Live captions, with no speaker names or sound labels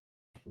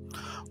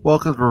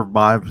Welcome to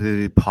Remind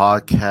Me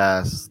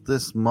Podcast.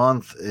 This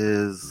month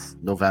is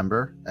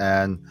November,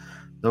 and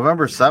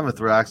November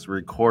 7th, we're actually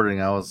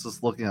recording. I was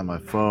just looking at my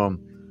phone.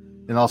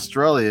 In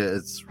Australia,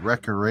 it's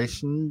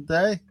Recreation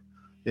Day.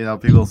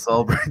 People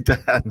celebrate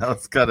that. No,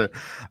 it's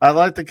I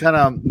like to kind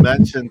of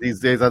mention these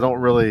days. I don't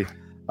really,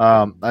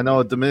 I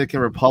know Dominican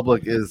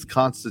Republic is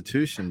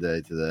Constitution Day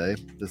today,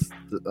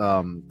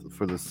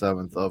 for the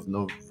 7th of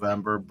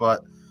November,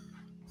 but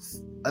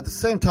at the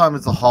same time,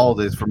 it's the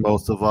holidays for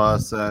most of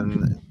us,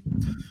 and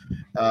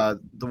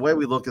the way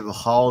we look at the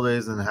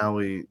holidays and how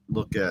we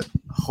look at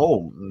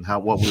home and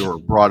what we were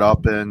brought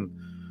up in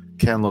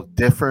can look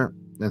different,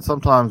 and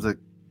sometimes it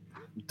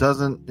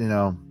doesn't.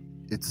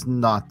 It's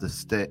not the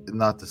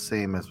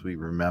same as we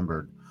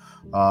remembered.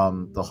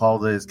 The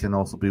holidays can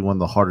also be one of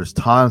the hardest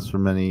times for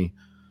many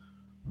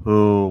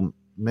who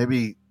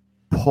maybe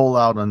pull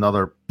out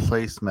another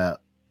placemat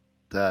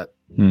that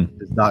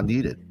is not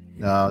needed.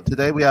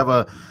 Today we have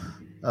a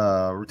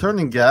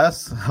returning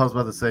guest. I was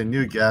about to say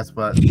new guest,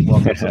 but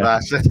welcome,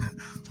 Sebastian.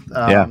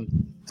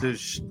 To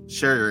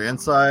share your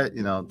insight,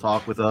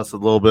 talk with us a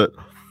little bit.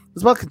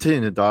 It's about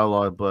continuing the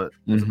dialogue, but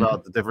it's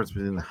about the difference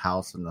between the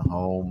house and the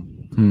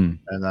home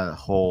and that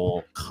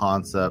whole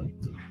concept.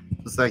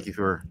 Just thank you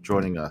for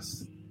joining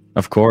us.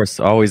 Of course.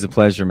 Always a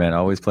pleasure, man.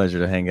 Always a pleasure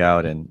to hang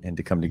out and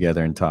to come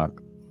together and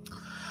talk.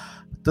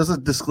 Just a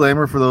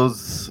disclaimer for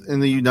those in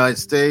the United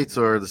States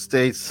or the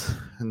States,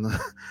 and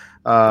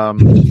how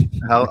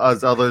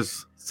as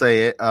others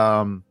say it,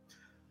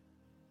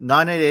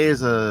 988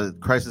 is a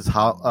crisis,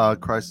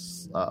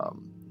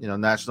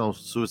 National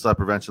Suicide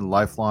Prevention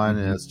Lifeline.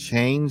 It has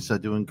changed. I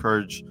do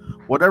encourage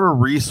whatever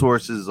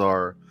resources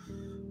are,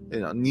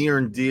 near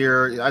and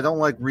dear. I don't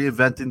like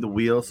reinventing the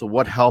wheel. So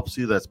what helps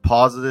you that's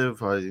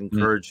positive, I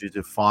encourage you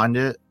to find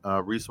it.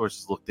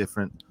 Resources look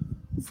different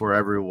for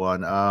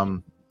everyone.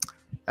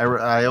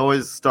 I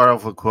always start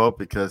off with a quote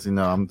because,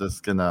 I'm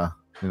just going to,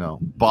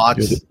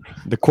 botch.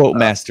 The quote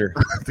master.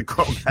 The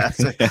quote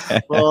master.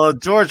 Well,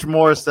 George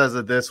Morris says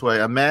it this way: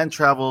 a man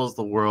travels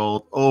the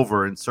world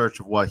over in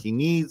search of what he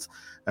needs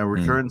and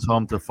returns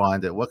home to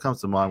find it. What comes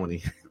to mind when you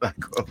hear that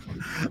quote?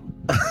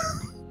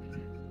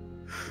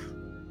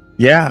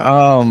 Yeah.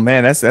 Oh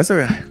man, that's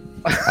I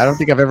don't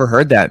think I've ever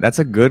heard that. That's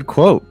a good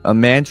quote. A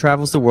man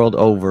travels the world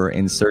over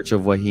in search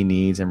of what he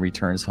needs and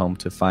returns home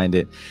to find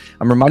it.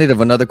 I'm reminded of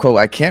another quote.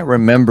 I can't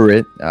remember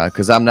it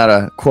because I'm not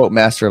a quote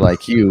master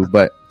like you,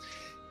 but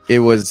it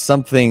was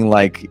something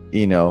like,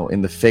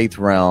 in the faith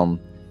realm,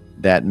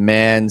 that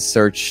man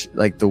search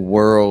like the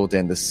world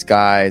and the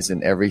skies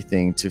and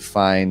everything to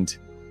find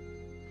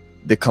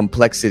the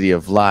complexity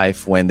of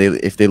life.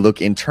 If they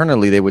look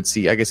internally, they would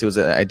see, I guess it was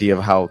an idea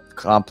of how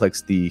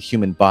complex the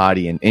human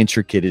body and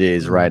intricate it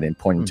is, right? And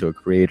pointing to a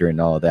creator and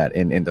all of that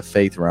in the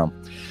faith realm.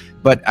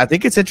 But I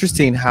think it's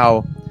interesting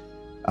how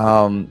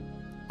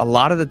a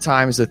lot of the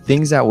times the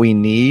things that we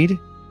need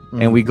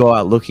and we go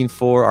out looking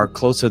for are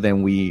closer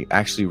than we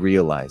actually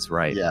realize,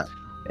 right? Yeah.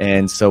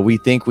 And so we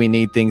think we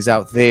need things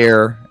out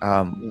there.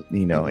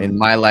 In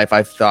my life,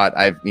 I've thought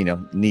I've,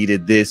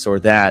 needed this or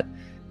that.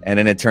 And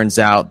then it turns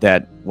out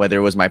that whether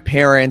it was my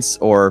parents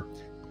or,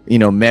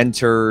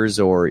 mentors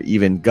or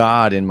even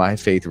God in my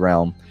faith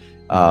realm,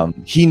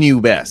 he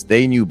knew best.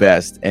 They knew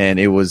best.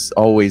 And it was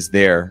always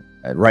there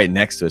right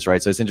next to us,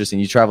 right? So it's interesting.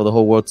 You travel the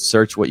whole world to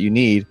search what you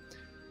need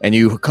and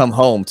you come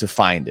home to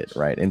find it,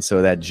 right? And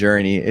so that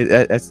journey,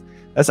 that's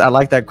I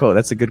like that quote.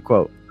 That's a good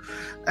quote.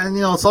 And,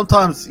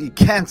 sometimes you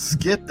can't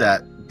skip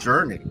that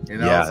journey,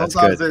 Yeah,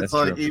 sometimes it's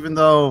like, true. Even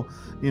though,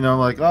 you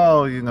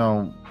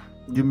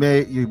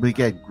may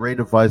get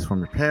great advice from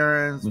your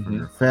parents, from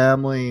your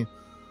family,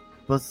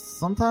 but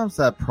sometimes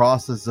that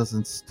process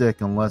doesn't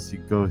stick unless you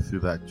go through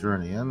that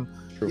journey. And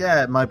true.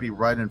 Yeah, it might be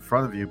right in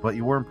front of you, but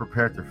you weren't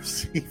prepared to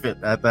receive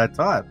it at that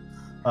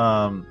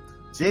time.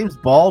 James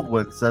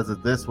Baldwin says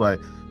it this way: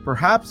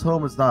 perhaps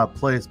home is not a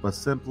place, but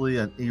simply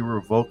an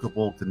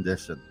irrevocable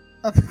condition.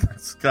 I think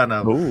that's kind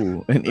of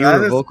an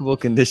irrevocable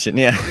condition.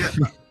 Yeah.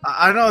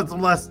 I know it's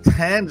less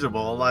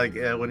tangible, like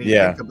when you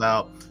think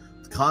about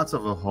the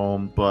concept of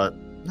home, but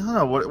I don't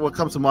know what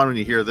comes to mind when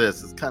you hear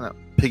this. It's kind of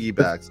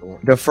piggybacks.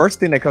 The first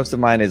thing that comes to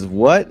mind is,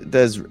 what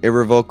does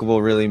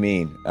irrevocable really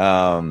mean?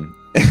 And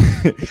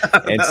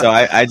so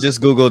I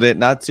just Googled it.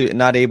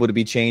 Not able to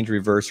be changed,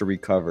 reversed, or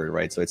recovered.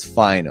 Right. So it's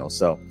final.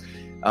 So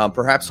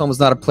perhaps home is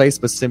not a place,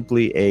 but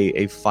simply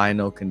a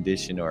final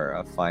condition or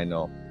a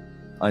final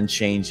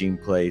unchanging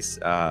place.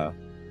 I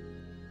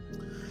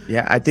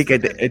think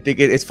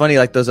it's funny,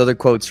 like those other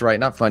quotes, right?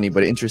 Not funny,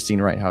 but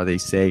interesting, right? How they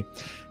say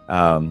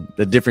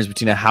the difference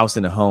between a house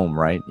and a home,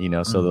 right?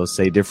 So they'll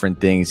say different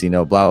things,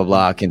 blah blah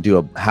blah can do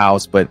a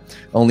house, but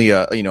only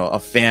a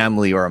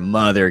family or a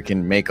mother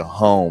can make a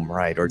home,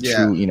 right? Or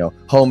true,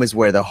 home is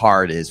where the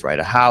heart is, right?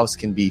 A house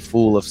can be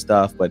full of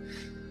stuff,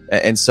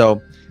 and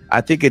so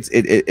I think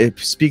it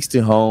speaks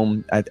to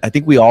home. I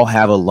think we all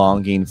have a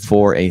longing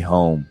for a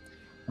home.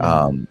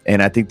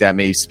 And I think that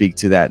may speak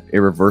to that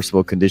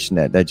irreversible condition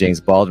that James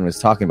Baldwin was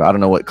talking about. I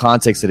don't know what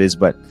context it is,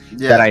 but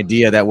that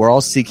idea that we're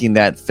all seeking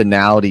that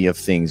finality of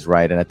things,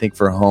 right? And I think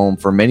for home,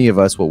 for many of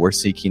us, what we're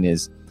seeking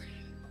is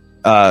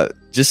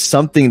just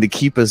something to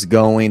keep us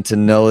going, to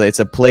know that it's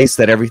a place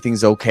that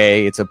everything's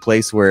okay. It's a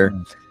place where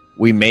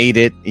we made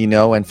it,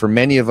 and for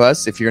many of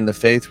us, if you're in the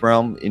faith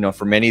realm,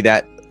 for many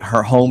that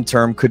her home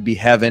term could be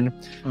heaven.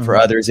 For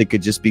others, it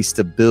could just be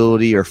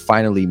stability or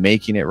finally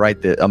making it,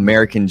 right? The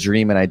American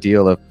dream and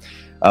ideal of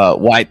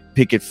white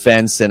picket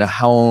fence and a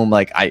home.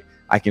 Like I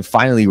can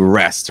finally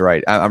rest,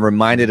 right? I'm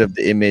reminded of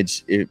the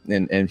image,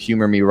 and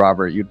humor me,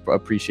 Robert, you'd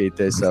appreciate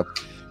this,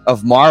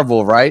 of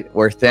Marvel, right?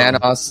 Where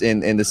Thanos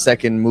in the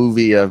second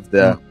movie of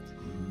the,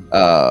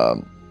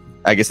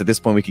 I guess at this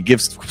point we could give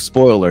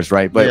spoilers,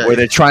 right? But where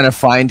they're trying to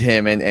find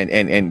him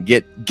and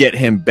get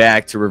him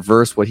back to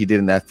reverse what he did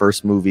in that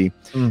first movie.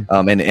 In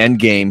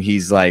Endgame,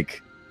 he's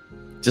like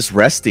just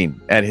resting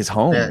at his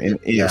home and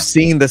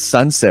seeing the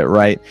sunset,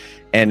 right?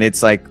 And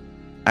it's like,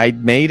 I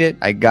made it.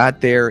 I got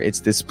there.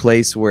 It's this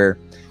place where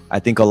I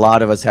think a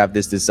lot of us have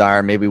this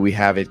desire. Maybe we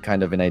have it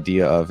kind of an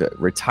idea of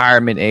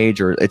retirement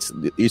age, or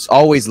it's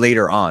always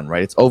later on,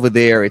 right? It's over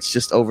there. It's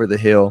just over the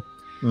hill.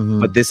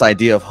 But this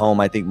idea of home,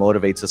 I think,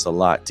 motivates us a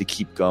lot to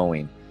keep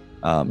going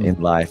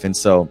in life. And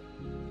so,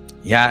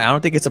 I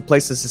don't think it's a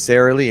place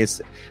necessarily.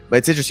 But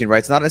it's interesting, right?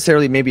 It's not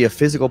necessarily maybe a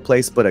physical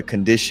place, but a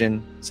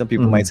condition. Some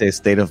people might say a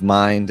state of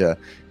mind.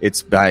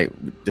 It's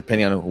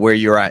depending on where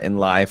you're at in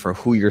life or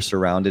who you're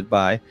surrounded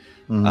by.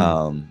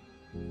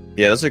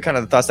 Those are kind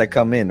of the thoughts that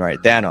come in, right?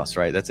 Thanos,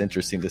 right? That's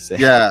interesting to say.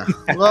 Yeah.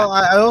 Well,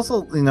 I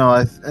also,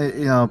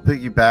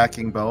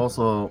 piggybacking, but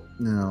also,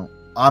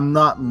 I'm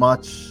not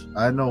much.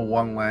 I know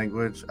one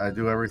language. I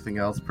do everything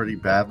else pretty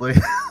badly.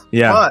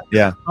 But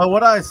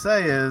what I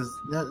say is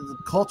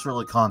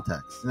culturally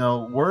context.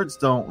 Words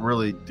don't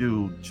really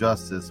do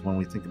justice when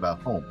we think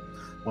about home.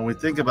 When we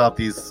think about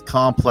these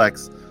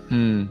complex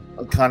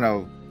kind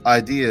of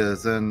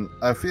ideas, and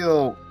I think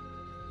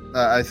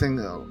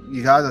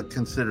you got to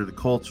consider the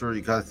culture.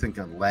 You got to think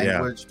of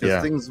language,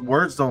 because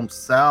words don't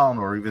sound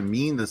or even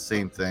mean the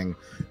same thing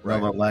in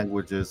other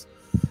languages.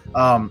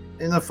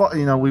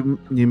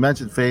 You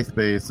mentioned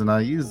faith-based, and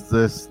I used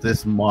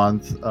this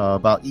month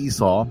about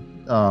Esau,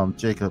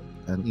 Jacob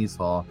and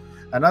Esau,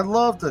 and I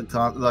love to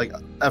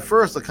at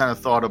first I kind of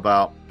thought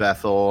about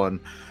Bethel and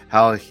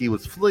how he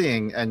was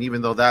fleeing, and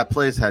even though that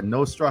place had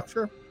no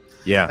structure,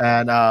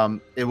 and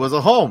it was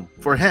a home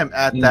for him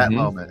at that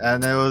moment,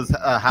 and it was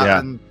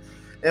happened.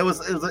 It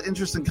was an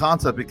interesting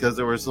concept because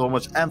there was so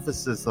much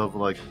emphasis of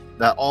like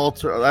that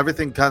altar,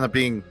 everything kind of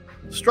being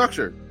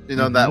structured,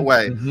 in that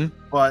way.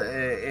 But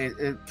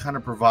it kind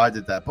of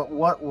provided that. But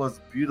what was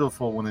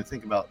beautiful when I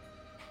think about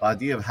the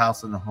idea of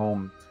house and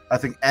home, I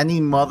think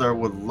any mother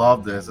would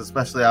love this,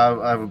 especially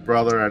I have a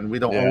brother and we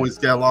don't always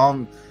get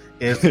along,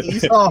 is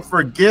Esau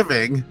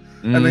forgiving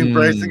and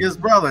embracing his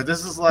brother.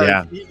 This is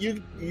like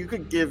you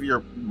could give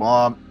your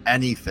mom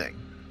anything,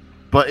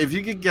 but if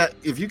you could get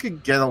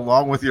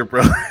along with your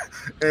brother,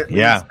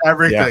 it's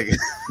everything.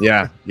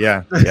 No,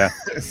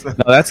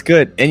 that's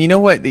good. And you know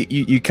what?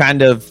 You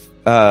kind of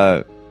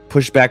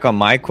push back on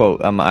my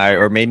quote,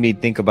 or made me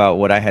think about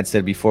what I had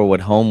said before, what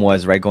home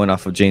was, right? Going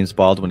off of James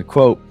Baldwin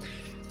quote,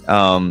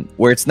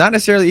 where it's not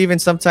necessarily even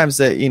sometimes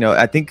that,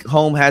 I think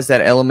home has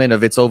that element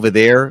of it's over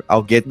there,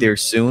 I'll get there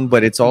soon,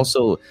 but it's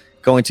also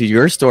going to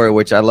your story,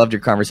 which I loved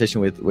your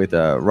conversation with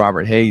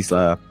Robert Hayes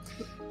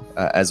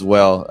as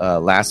well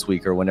last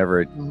week or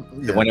whenever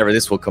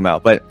this will come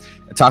out, but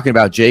talking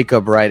about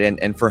Jacob, right?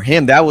 And for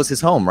him, that was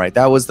his home, right?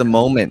 That was the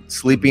moment,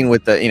 sleeping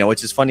with the,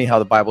 which is funny how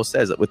the Bible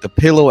says it, with the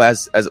pillow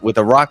as with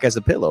a rock as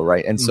a pillow,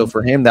 right? And so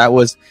for him, that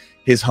was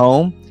his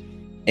home.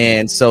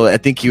 And so I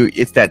think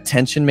it's that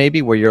tension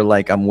maybe where you're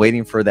like, I'm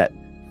waiting for that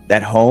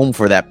home,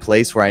 for that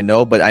place where I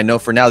know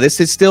for now, this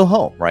is still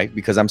home, right?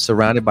 Because I'm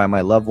surrounded by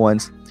my loved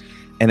ones.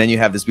 And then you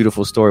have this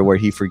beautiful story where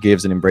he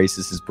forgives and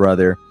embraces his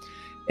brother.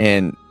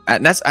 And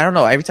that's, I don't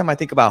know, every time I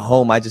think about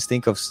home, I just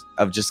think of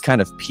just kind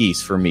of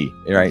peace for me,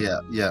 right?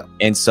 Yeah.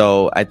 And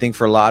so I think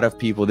for a lot of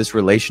people, this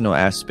relational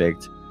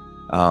aspect,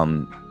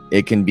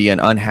 it can be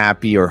an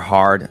unhappy or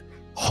hard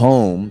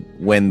home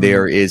when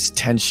there is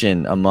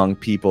tension among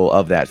people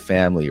of that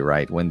family,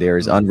 right? When there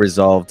is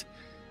unresolved,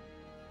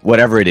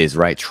 whatever it is,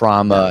 right?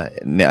 Trauma,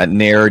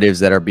 narratives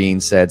that are being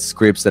said,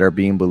 scripts that are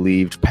being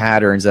believed,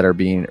 patterns that are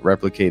being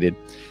replicated.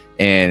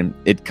 And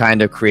it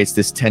kind of creates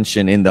this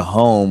tension in the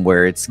home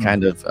where it's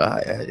kind of,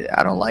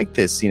 I don't like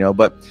this,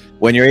 but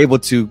when you're able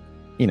to,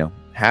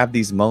 have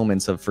these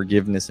moments of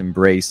forgiveness,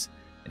 embrace,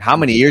 and how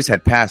many years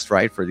had passed,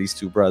 right, for these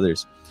two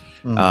brothers,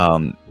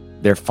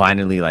 they're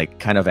finally like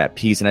kind of at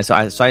peace. And I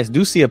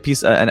do see a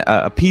piece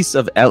of peace,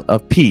 and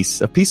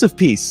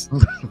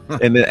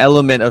the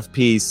element of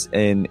peace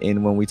in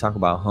when we talk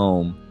about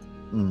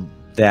home.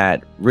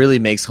 That really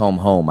makes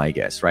home, I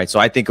guess, right? So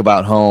I think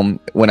about home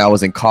when I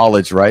was in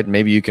college, right?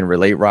 Maybe you can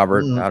relate,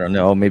 Robert. I don't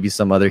know. Maybe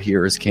some other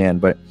hearers can.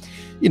 But,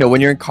 when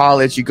you're in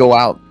college, you go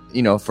out,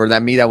 for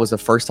me, that was the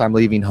first time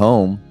leaving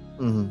home.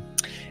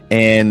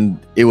 And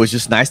it was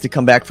just nice to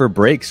come back for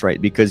breaks, right?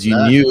 Because you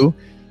Yeah. knew,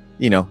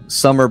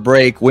 summer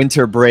break,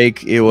 winter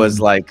break, it was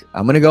like,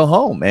 I'm going to go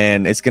home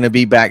and it's going to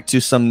be back to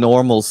some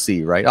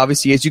normalcy, right?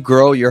 Obviously, as you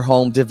grow, your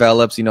home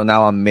develops.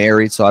 Now I'm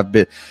married, so I've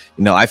been,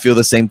 I feel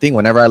the same thing.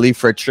 Whenever I leave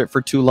for a trip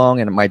for too long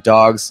and my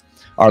dogs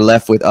are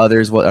left with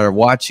others what are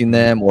watching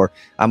them, or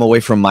I'm away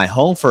from my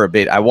home for a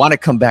bit, I want to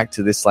come back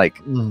to this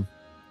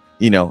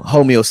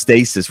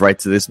homeostasis, right?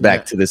 To this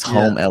to this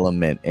home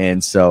element.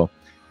 And so,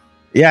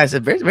 yeah, it's a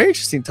very, very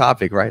interesting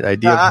topic, right? The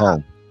idea of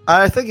home.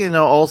 I think,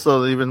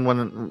 also even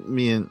when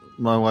me and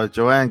my wife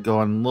Joanne go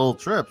on little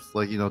trips,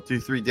 like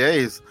 2-3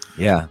 days.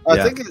 Yeah.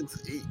 I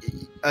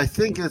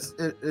think it's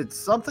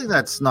something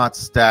that's not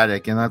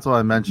static, and that's what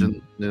I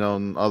mentioned,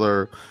 in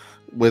other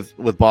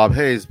with Bob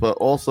Hayes, but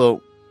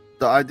also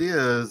the idea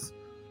is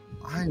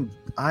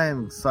I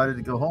am excited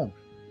to go home.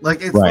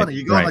 Like, it's funny.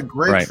 You go on a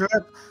great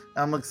trip,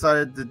 I'm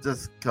excited to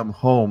just come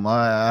home.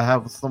 I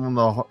have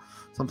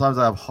sometimes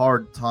I have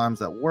hard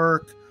times at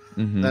work,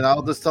 and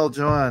I'll just tell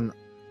Joanne,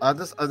 I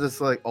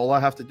just like, all I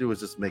have to do is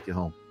just make it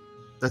home.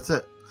 That's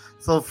it.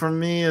 So for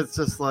me, it's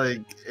just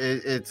like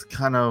it's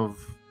kind of,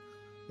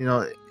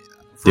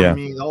 for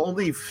me, the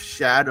only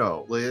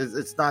shadow. Like,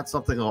 it's not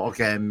something.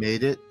 Okay, I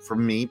made it. For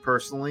me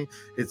personally,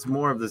 it's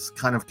more of this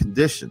kind of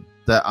condition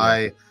that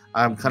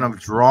I'm kind of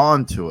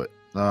drawn to it.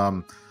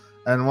 And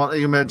what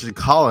you mentioned,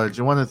 college,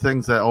 and one of the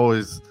things that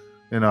always,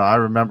 I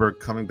remember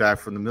coming back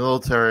from the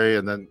military,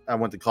 and then I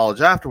went to college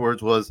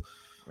afterwards, was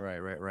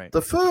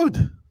the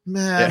food.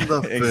 Man,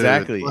 the food.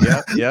 Exactly.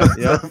 Yeah.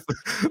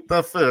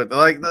 The food.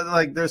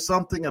 Like there's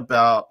something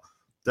about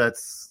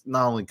that's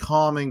not only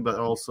calming, but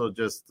also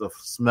just the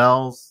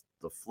smells,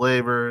 the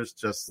flavors,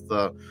 just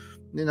the,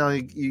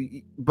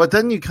 but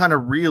then you kind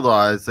of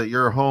realize that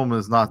your home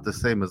is not the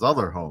same as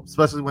other homes,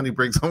 especially when you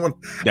bring someone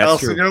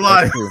else in your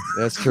life.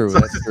 That's true.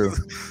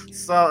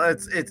 So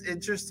it's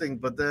interesting,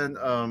 but then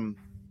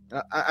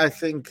I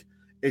think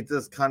it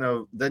just kind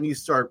of, then you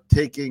start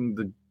taking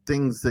the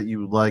things that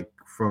you like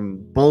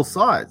from both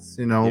sides,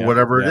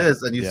 whatever it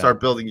is, and you start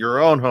building your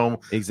own home.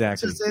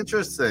 Exactly. It's just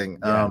interesting.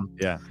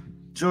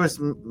 Joyce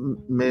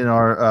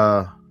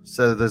Maynard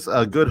said this: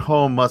 a good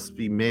home must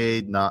be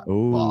made, not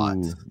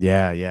bought.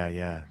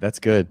 Yeah. That's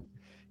good.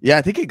 Yeah,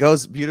 I think it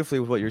goes beautifully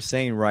with what you're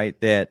saying, right?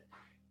 That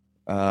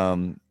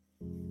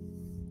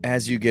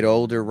as you get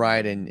older,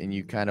 right, and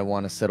you kind of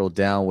want to settle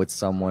down with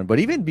someone, but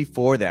even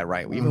before that,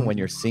 right, even when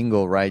you're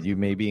single, right, you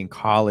may be in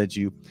college,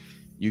 you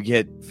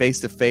get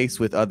face to face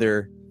with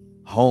other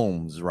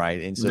homes,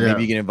 right? And so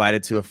maybe you get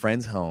invited to a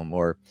friend's home,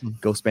 or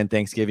go spend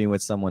Thanksgiving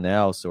with someone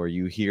else, or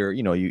you hear,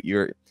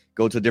 you're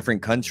go to a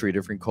different country,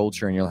 different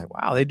culture, and you're like,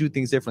 wow, they do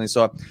things differently.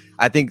 So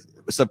I think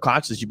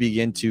subconsciously you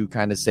begin to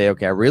kind of say,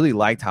 okay, I really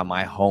liked how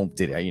my home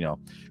did it.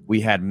 We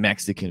had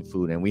Mexican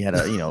food, and we had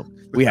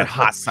we had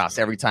hot sauce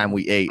every time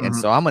we ate. And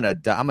so I'm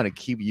gonna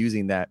keep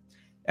using that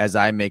as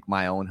I make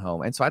my own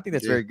home. And so I think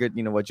that's very good.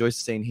 What Joyce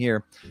is saying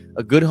here,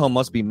 a good home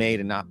must be made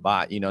and not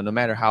bought. No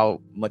matter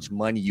how much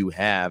money you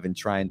have and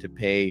trying to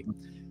pay,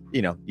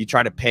 you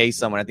try to pay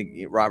someone. I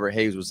think Robert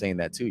Hayes was saying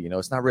that too.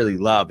 It's not really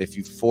love if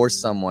you force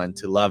someone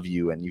to love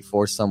you and you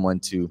force someone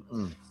to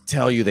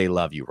tell you they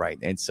love you, right?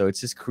 And so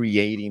it's just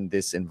creating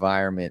this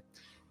environment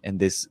and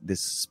this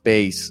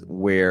space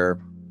where,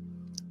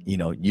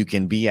 you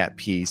can be at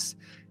peace.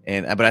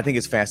 But I think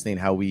it's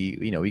fascinating how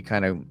we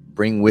kind of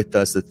bring with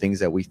us the things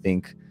that we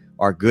think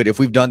are good if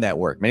we've done that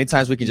work. Many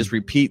times we can just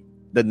repeat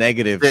the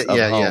negatives of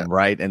home,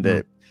 right? And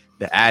the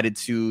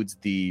attitudes,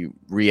 the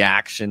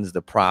reactions,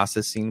 the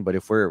processing. But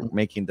if we're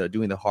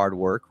doing the hard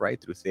work,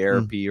 right, through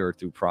therapy or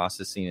through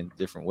processing in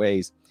different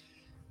ways,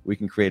 we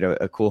can create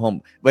a cool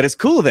home. But it's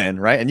cool then,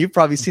 right? And you've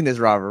probably seen this,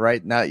 Robert,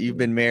 right? Now you've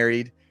been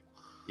married.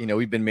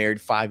 We've been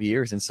married 5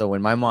 years. And so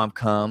when my mom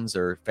comes,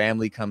 or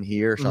family come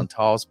here,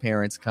 Chantal's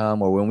parents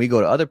come, or when we go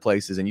to other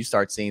places and you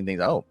start seeing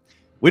things,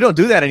 we don't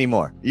do that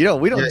anymore. We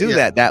don't do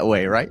that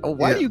way, right? Oh,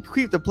 why do you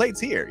keep the plates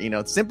here?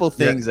 Simple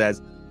things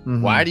as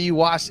why do you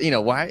wash,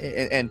 why?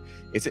 And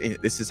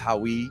this is how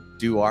we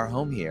do our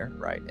home here,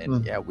 right?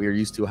 And we're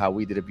used to how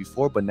we did it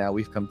before, but now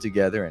we've come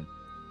together and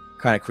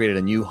kind of created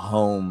a new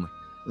home.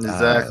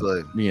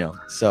 Exactly.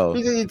 So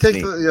you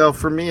take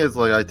for me, it's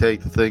like I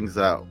take the things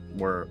that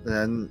were,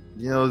 and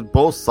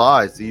both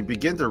sides. You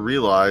begin to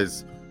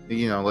realize,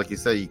 like you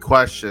said, you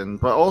question,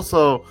 but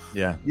also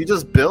you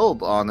just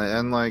build on it.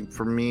 And like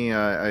for me,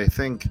 I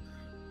think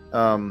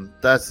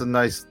that's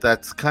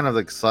kind of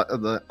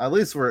exciting. At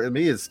least for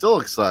me, it's still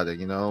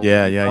exciting.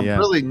 I'm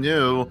really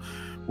new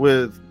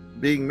with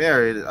being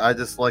married. I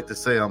just like to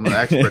say I'm an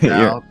expert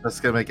now. That's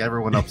gonna make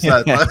everyone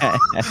upset,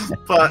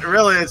 but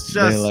really, it's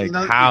just like,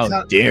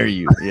 how dare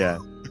you? Yeah.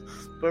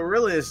 But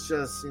really, it's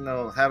just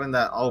having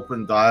that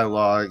open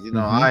dialogue.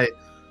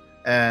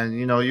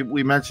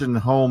 We mentioned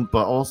home,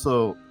 but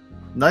also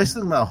nice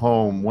thing about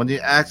home when you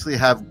actually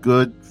have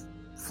good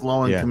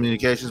flowing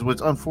communications, which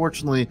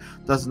unfortunately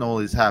doesn't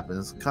always happen.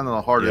 It's kind of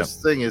the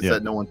hardest thing is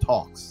that no one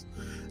talks.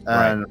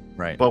 And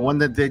right. But when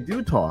they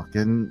do talk,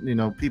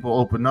 and people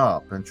open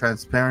up, and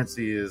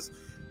transparency is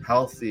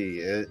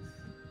healthy.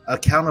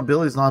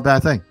 Accountability is not a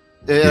bad thing.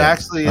 It Yeah,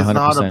 actually is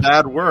not a 100%.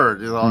 bad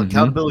word. Mhm,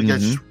 Accountability mhm.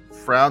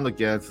 gets frowned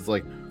against. It's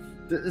like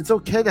it's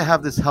okay to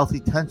have this healthy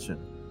tension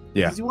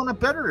Yeah, because you want to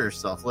better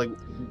yourself. Like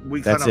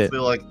we kind that's of it.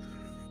 feel like,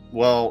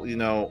 well,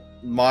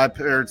 my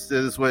parents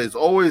did this way. It's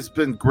always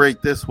been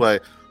great this way,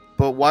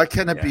 but why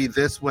can't it Yeah. be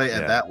this way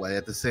and Yeah. that way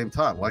at the same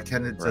time? Why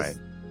can't it just,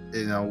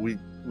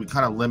 we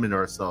kind of limit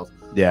ourselves.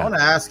 I Yeah. want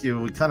to ask you,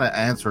 we kind of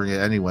answering it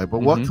anyway,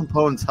 but what Mhm.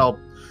 components help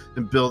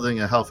in building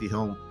a healthy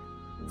home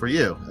for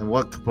you, and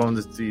what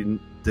components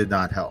did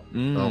not help?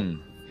 Mm.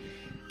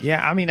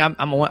 Yeah, I mean,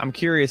 I'm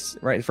curious,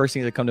 right? The first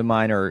things that come to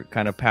mind are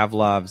kind of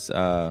Pavlov's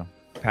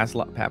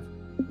Pavlov,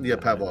 yeah.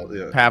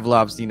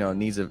 Pavlov's,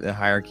 needs of the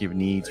hierarchy of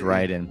needs,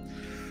 right? And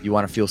you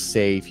want to feel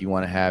safe, you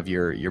want to have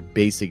your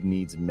basic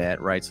needs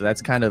met, right? So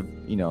that's kind of,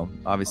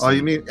 obviously. Oh,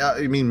 you mean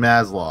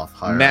Maslow?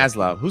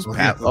 Maslow? Who's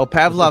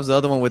Pavlov's the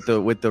other one with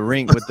the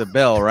ring with the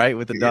bell, right?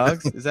 With the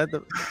dogs? Is that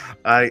the?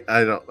 I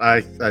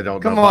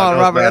don't. Come know. on,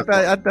 Robert.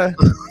 I thought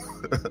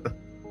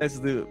that's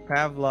the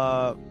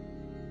Pavlov.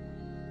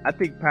 I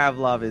think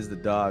Pavlov is the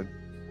dog.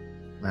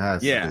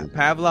 Yeah,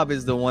 Pavlov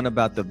is the one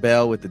about the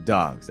bell with the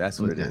dogs. That's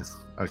what it is.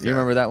 Okay. You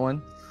remember that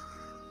one?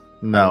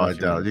 No, I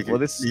don't.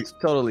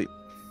 Totally.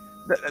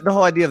 The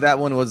whole idea of that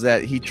one was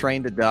that he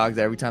trained the dogs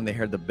that every time they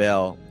heard the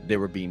bell, they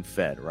were being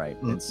fed, right?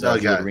 And so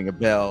he would ring a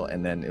bell,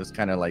 and then it was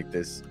kind of like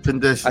this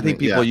conditioning. I think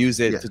people use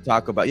it to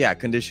talk about,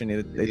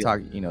 conditioning. They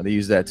talk, they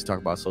use that to talk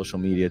about social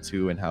media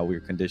too, and how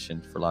we're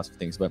conditioned for lots of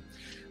things. But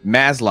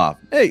Maslow,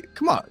 hey,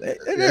 come on,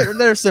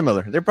 they're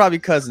similar. They're probably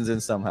cousins in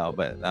somehow,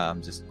 but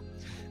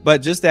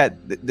just that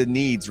the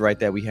needs, right,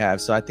 that we have.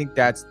 So I think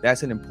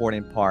that's an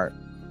important part.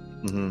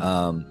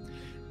 Mm-hmm.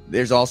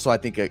 There's also, I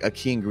think, a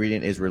key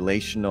ingredient is a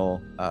relational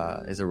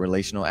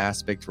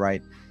aspect,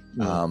 right?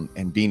 Mm-hmm.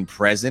 And being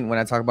present. When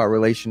I talk about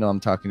relational, I'm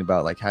talking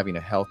about like having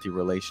a healthy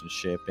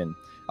relationship. And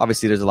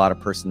obviously there's a lot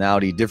of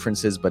personality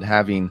differences, but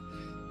having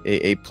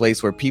a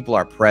place where people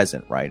are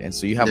present, right? And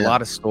so you have a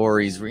lot of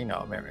stories where,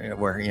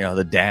 where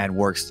the dad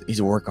works, he's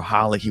a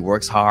workaholic, he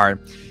works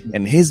hard,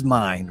 and his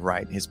mind,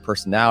 right, his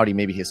personality,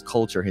 maybe his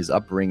culture, his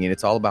upbringing,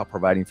 it's all about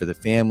providing for the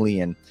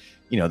family. And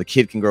the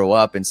kid can grow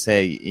up and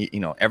say,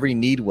 every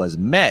need was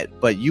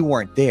met, but you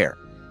weren't there.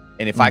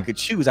 And if I could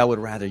choose, I would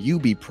rather you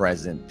be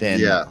present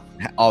than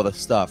all the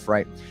stuff,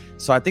 right?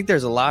 So I think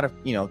there's a lot of,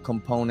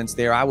 components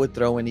there. I would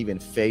throw in even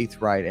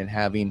faith, right? And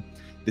having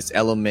this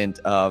element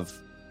of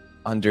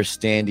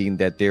understanding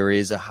that there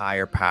is a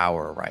higher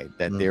power, right?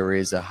 That there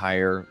is a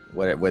higher,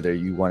 whether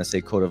you want to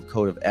say code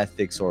of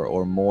ethics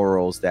or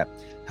morals that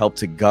help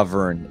to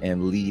govern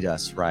and lead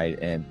us, right?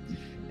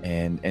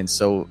 And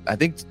so I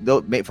think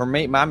for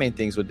me, my main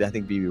things would, I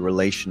think, be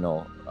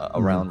relational,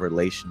 around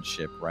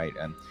relationship, right?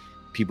 And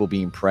people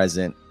being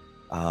present.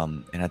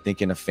 And I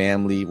think in a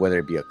family, whether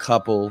it be a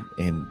couple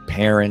and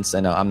parents,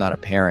 I know I'm not a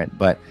parent,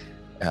 but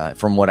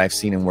from what I've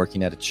seen in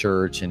working at a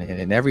church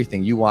and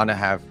everything, you want to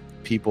have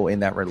people in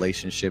that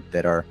relationship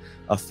that are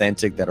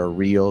authentic, that are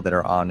real, that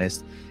are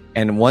honest.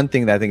 And one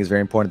thing that I think is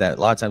very important that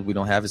a lot of times we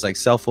don't have is like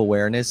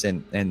self-awareness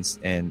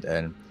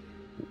and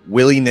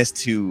willingness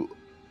to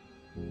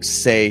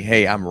say,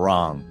 hey, I'm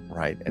wrong,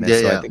 right? And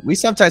I think we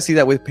sometimes see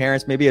that with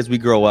parents, maybe as we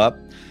grow up,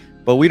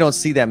 but we don't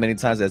see that many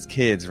times as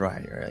kids,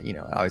 right? Or,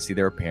 obviously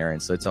they're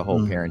parents, so it's a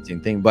whole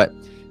parenting thing. But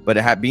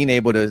being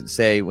able to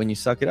say, when you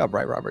suck it up,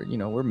 right, Robert?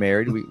 We're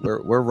married,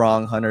 we're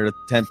wrong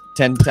 10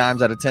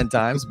 times out of 10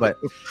 times, but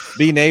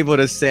being able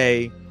to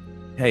say,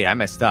 hey, I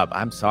messed up,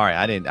 I'm sorry,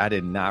 I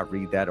did not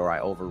read that, or I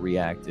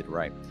overreacted,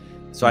 right?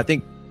 So I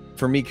think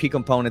for me, key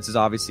components is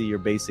obviously your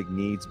basic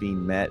needs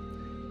being met.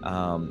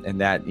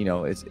 And that,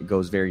 it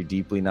goes very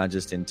deeply, not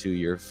just into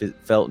your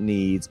felt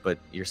needs, but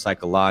your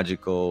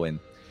psychological and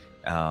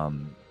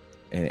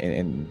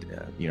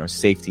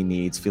safety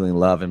needs, feeling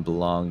love and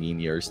belonging,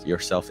 your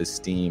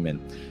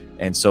self-esteem,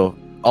 and so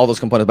all those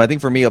components. But I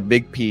think for me, a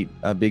big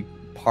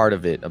part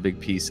of it, a big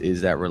piece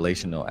is that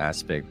relational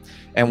aspect.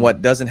 And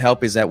what doesn't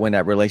help is that when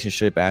that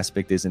relationship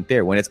aspect isn't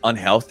there, when it's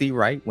unhealthy,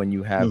 right? When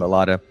you have a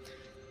lot of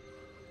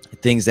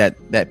things that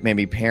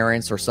maybe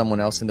parents or someone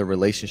else in the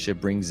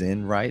relationship brings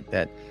in, right?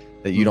 That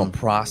you don't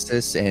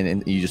process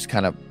and you just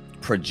kind of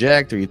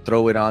project, or you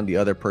throw it on the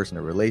other person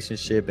in a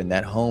relationship, and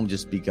that home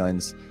just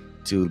begins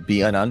to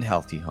be an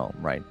unhealthy home,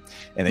 right?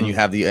 And then you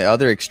have the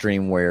other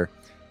extreme where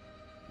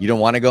you don't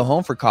want to go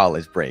home for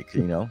college break.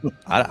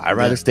 I'd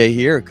rather stay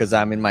here because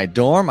I'm in my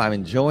dorm, I'm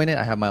enjoying it,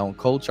 I have my own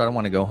culture, I don't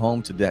want to go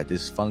home to that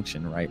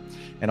dysfunction, right?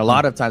 And a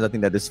lot of times I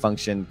think that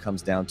dysfunction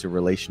comes down to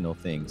relational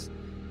things,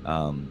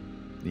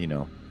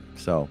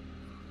 so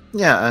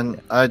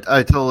and I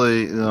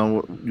totally,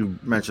 you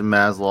mentioned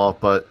Maslow,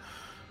 but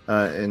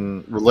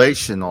in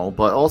relational,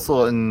 but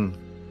also in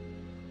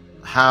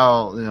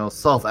how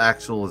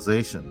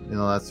self-actualization,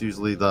 that's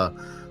usually the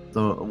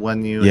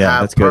when you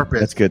have that's purpose.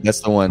 That's good. That's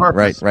the one.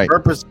 Purpose, Right.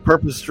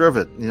 Purpose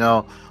driven.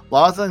 A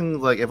lot of things,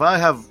 like if I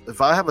have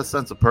a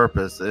sense of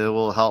purpose, it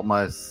will help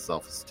my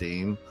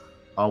self-esteem.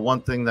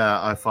 One thing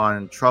that I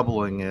find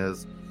troubling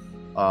is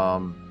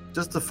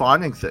just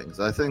defining things.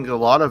 I think a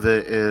lot of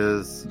it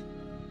is,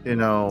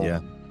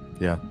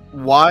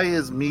 why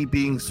is me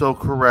being so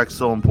correct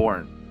so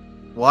important?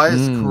 Why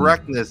is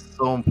correctness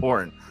so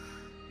important?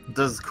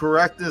 Does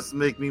correctness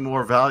make me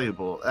more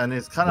valuable? And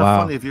it's kind of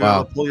funny if you're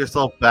able to pull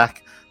yourself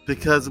back,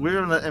 because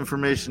we're in an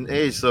information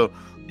age. So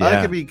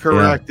I could be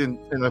correct in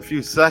a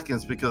few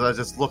seconds because I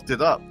just looked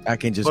it up. I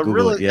can just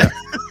Google it. Yeah.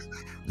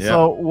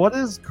 So what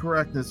is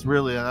correctness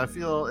really? And I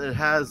feel it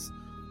has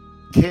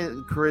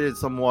created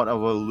somewhat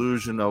of an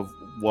illusion of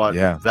what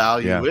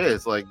value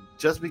is. Like,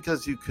 just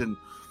because you can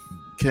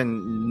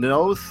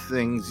know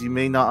things, you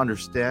may not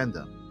understand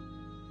them.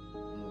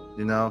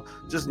 You know,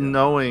 just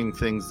knowing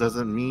things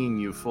doesn't mean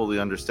you fully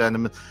understand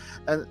them.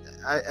 And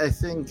I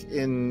think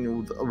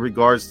in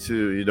regards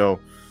to, you know,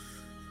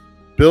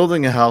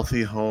 building a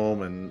healthy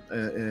home and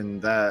in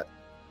that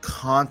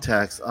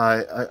context,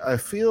 I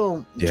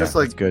feel just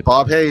like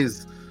Bob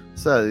Hayes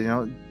said, you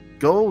know,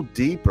 go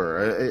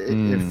deeper.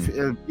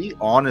 If be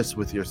honest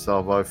with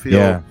yourself. I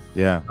feel,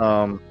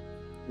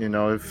 you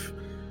know, if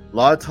a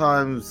lot of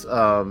times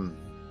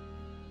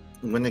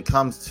when it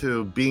comes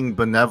to being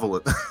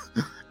benevolent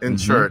in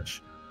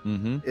church,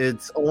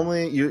 it's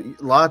only a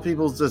lot of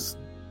people just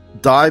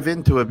dive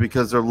into it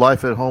because their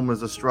life at home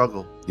is a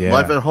struggle.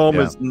 Life at home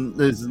is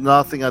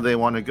nothing that they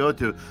want to go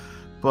to,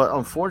 but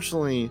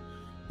unfortunately,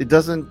 it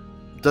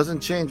doesn't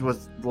change what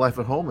life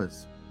at home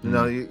is. You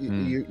know,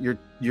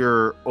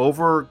 you're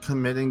over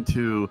committing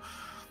to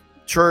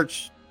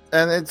church,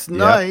 and it's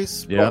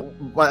nice,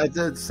 but at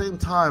the same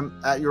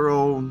time, at your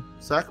own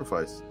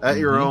sacrifice, at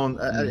your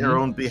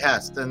own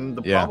behest. And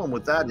the problem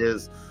with that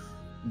is,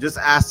 just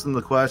ask them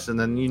the question,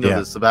 and you know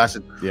this,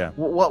 Sebastian.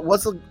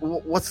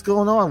 What's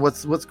going on?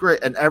 What's great?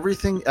 And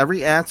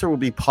every answer will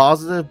be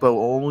positive, but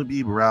will only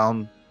be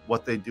around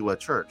what they do at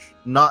church,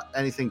 not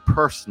anything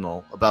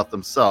personal about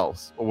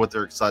themselves or what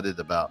they're excited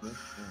about.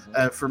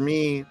 And for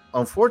me,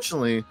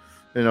 unfortunately,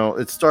 you know,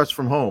 it starts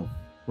from home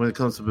when it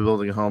comes to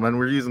building a home, and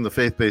we're using the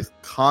faith-based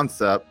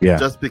concept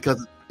just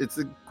because it's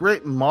a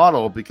great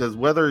model. Because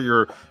whether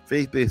you're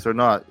faith-based or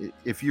not,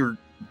 if you're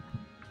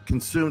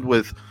consumed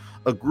with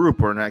a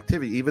group or an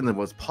activity, even if it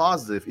was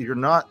positive, if you're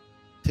not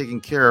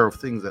taking care of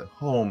things at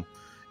home,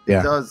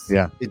 it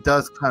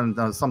does kind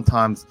of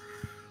sometimes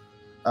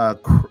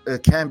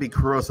it can be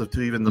corrosive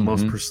to even the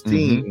most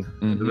pristine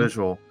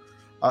individual.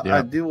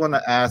 I do want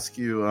to ask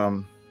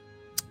you,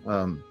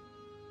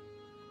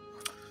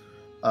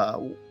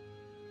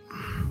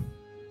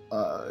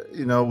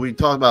 you know, we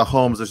talk about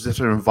homes. There's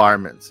different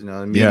environments, you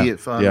know, immediate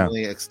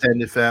family,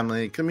 extended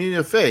family, community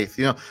of faith.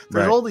 You know,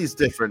 there's all these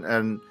different,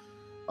 and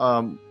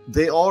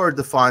they all are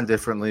defined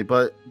differently,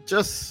 but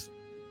just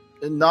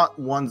not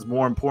one's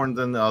more important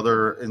than the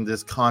other in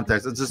this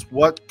context. It's just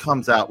what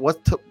comes out,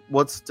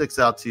 what sticks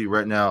out to you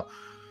right now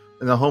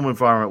in the home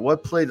environment.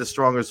 What played the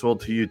strongest role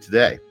to you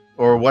today,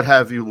 or what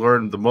have you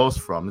learned the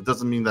most from? It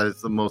doesn't mean that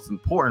it's the most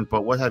important,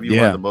 but what have you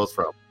learned the most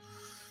from?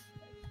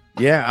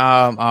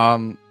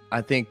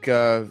 I think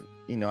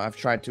you know, I've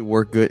tried to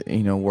work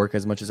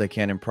as much as I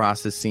can in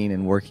processing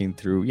and working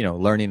through, you know,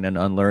 learning and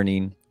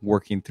unlearning,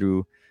 working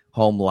through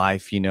home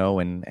life, you know,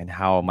 and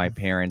how my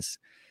parents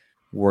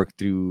worked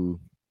through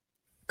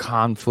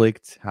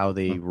conflict, how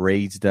they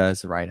raised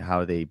us, right,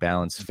 how they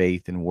balance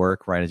faith and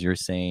work, right, as you're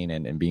saying,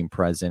 and being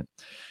present.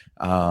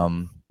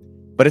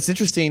 But it's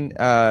interesting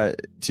to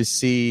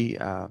see.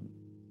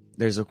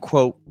 There's a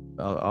quote.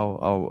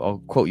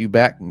 I'll quote you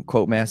back,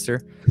 quote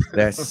master.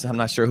 That's I'm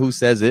not sure who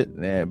says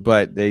it,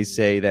 but they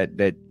say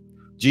that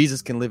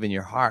Jesus can live in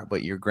your heart,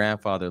 but your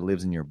grandfather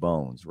lives in your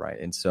bones, right?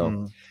 And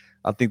so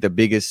I think the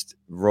biggest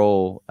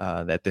role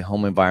that the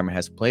home environment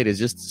has played is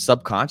just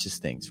subconscious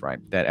things, right?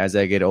 That as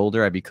I get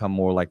older, I become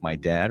more like my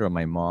dad or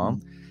my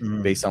mom.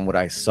 Based on what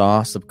I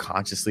saw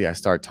subconsciously, I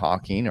start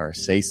talking or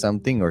say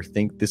something or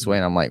think this way.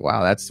 And I'm like,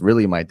 wow, that's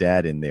really my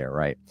dad in there,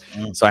 right?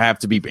 So I have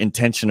to be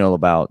intentional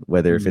about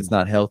whether if it's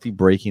not healthy,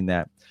 breaking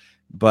that.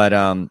 But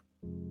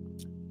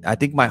I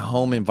think my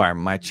home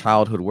environment, my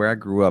childhood, where I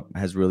grew up,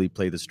 has really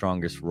played the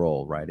strongest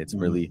role, right? It's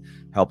really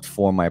helped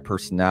form my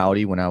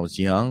personality when I was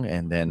young,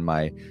 and then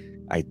my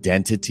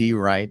identity,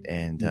 right?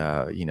 And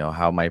you know,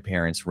 how my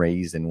parents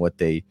raised and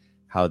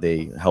how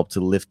they helped to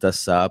lift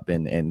us up,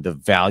 and the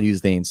values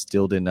they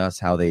instilled in us,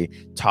 how they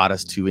taught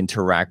us to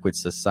interact with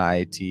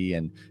society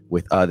and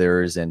with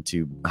others, and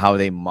to how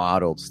they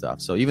modeled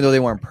stuff. So even though they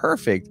weren't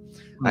perfect,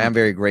 I am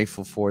very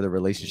grateful for the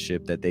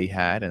relationship that they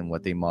had and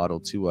what they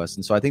modeled to us.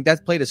 And so I think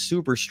that's played a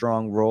super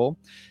strong role.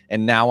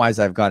 And now as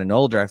I've gotten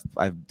older,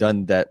 I've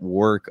done that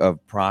work of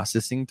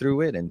processing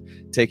through it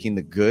and taking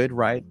the good,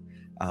 right?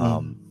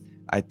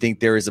 I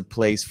think there is a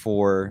place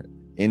for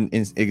in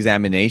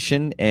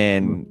examination,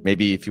 and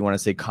maybe if you want to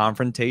say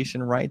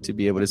confrontation, right, to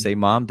be able to say,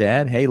 Mom,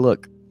 Dad, hey,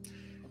 look,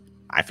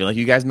 I feel like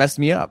you guys messed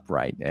me up,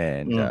 right?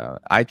 And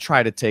I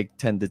try to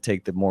tend to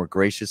take the more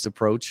gracious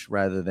approach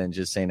rather than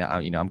just saying,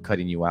 you know, I'm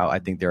cutting you out. I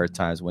think there are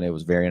times when it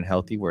was very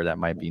unhealthy where that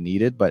might be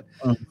needed, but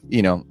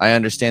you know, I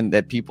understand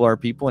that people are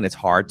people, and it's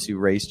hard to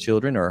raise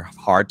children or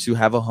hard to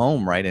have a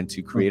home, right, and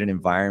to create an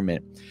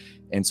environment.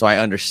 And so I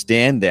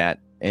understand that,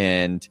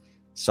 and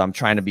so I'm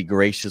trying to be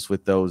gracious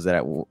with those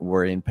that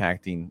were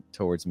impacting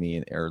towards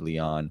me early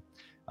on.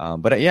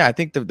 But yeah, I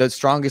think the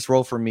strongest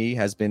role for me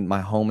has been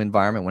my home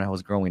environment when I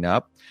was growing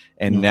up,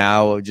 and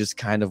now just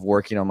kind of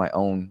working on my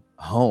own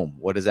home.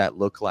 What does that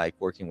look like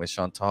working with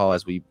Chantal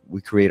as we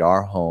create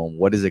our home?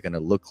 What is it going to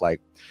look like?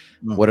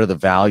 What are the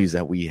values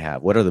that we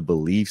have? What are the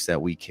beliefs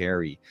that we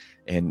carry?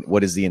 And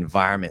what is the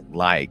environment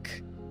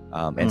like?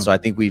 And so I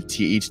think we've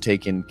each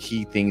taken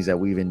key things that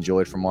we've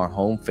enjoyed from our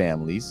home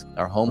families,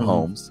 our home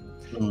homes,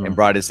 and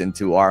brought us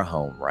into our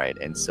home, right?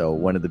 And so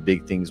one of the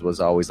big things was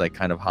always like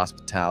kind of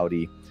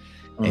hospitality.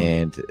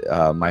 And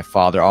my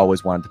father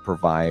always wanted to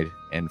provide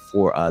and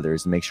for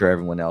others and make sure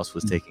everyone else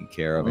was taken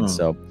care of. And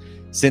so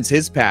since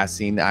his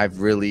passing,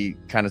 I've really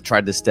kind of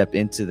tried to step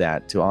into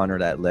that to honor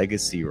that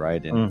legacy,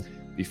 right? And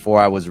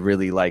before I was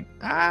really like,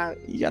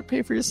 you got to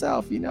pay for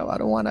yourself. You know, I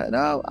don't want to,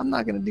 no, I'm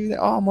not going to do that.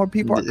 Oh, more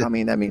people are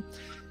coming at me.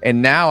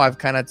 And now I've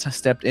kind of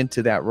stepped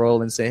into that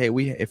role and say, hey,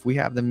 if we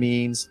have the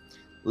means,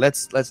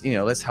 let's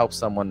help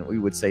someone. We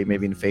would say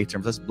maybe in faith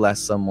terms, let's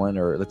bless someone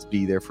or let's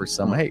be there for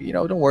someone. Hey,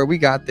 don't worry, we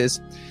got this.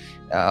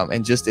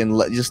 And just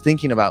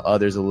thinking about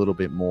others a little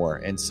bit more.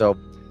 And so,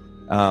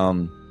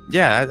 I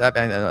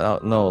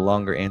don't know a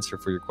longer answer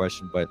for your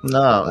question, but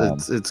no,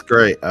 it's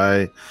great.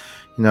 For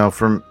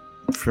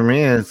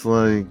me, it's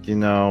like,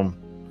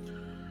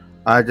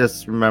 I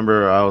just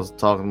remember I was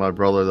talking to my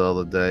brother the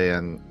other day,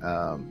 and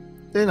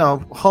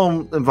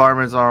home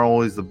environments aren't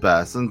always the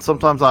best, and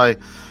sometimes I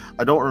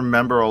don't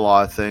remember a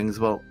lot of things.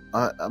 But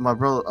my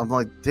brother, I'm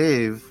like,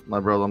 Dave,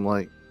 my brother, I'm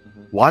like,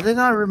 why didn't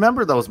I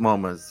remember those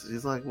moments?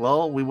 He's like,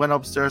 well, we went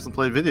upstairs and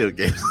played video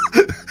games.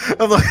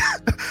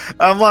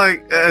 I'm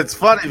like, it's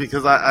funny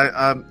because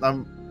I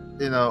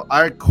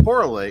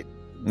correlate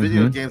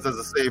video games as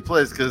a safe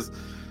place because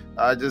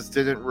I just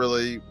didn't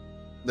really,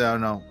 I don't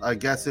know. I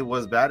guess it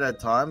was bad at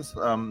times,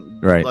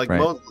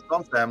 most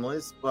some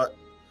families. But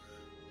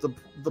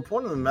the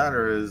point of the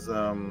matter is,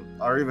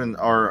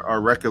 our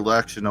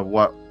recollection of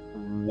what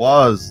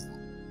was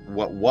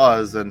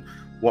and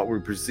what we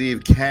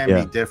perceive can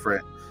be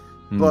different.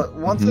 But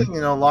one thing,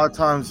 a lot of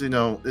times,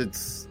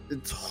 it's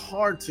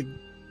hard to,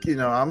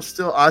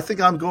 I think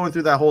I'm going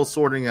through that whole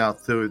sorting out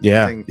thing.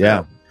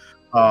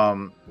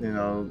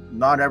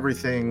 Not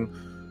everything,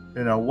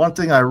 one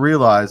thing I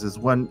realize is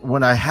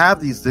when I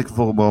have these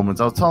difficult moments,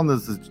 I was telling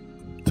this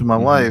to my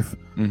wife,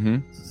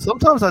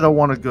 sometimes I don't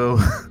want to go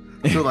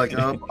to like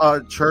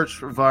a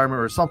church environment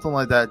or something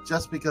like that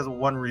just because of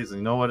one reason.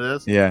 You know what it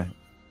is? Yeah.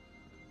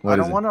 I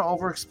don't want to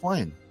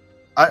over-explain.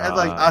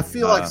 I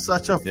feel like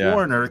such a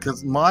foreigner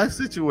because my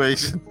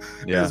situation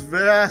is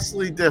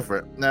vastly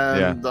different.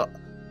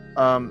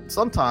 And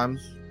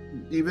sometimes,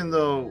 even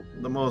though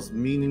the most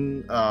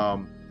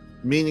meaningful,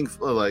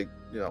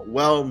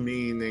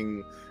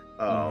 well-meaning,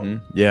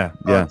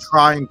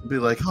 trying to be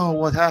like, oh,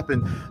 what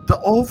happened? The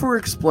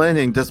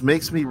over-explaining just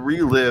makes me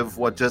relive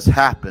what just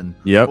happened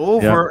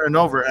over and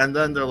over. And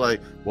then they're like,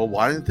 well,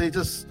 why didn't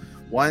this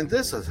happen? Why didn't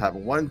this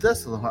happen?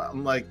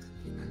 I'm like,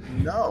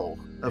 no.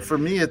 For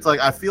me, it's like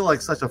I feel like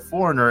such a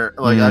foreigner.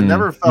 Like I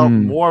never felt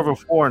more of a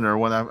foreigner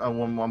when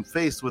I'm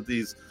faced with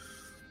these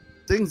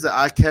things that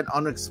I can't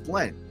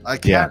unexplain. I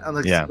can't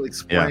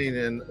explain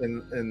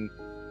and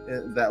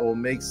that will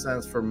make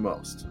sense for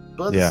most.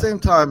 But at the same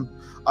time,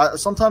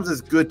 sometimes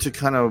it's good to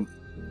kind of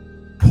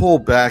pull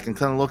back and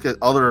kind of look at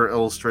other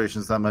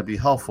illustrations that might be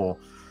helpful.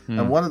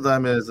 And one of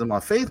them is in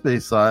my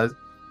faith-based side.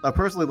 I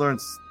personally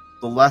learned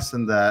the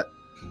lesson that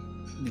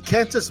you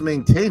can't just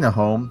maintain a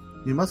home;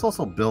 you must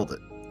also build it.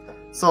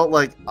 So,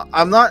 like,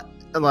 I'm not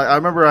like I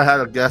remember I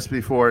had a guest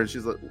before, and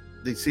she's like,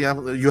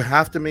 you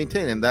have to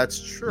maintain, and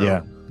that's true.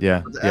 Yeah.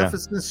 But the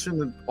emphasis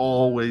shouldn't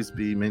always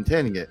be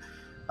maintaining it.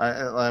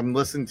 I'm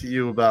listening to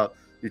you about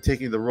you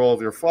taking the role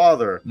of your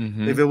father.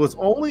 If it was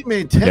only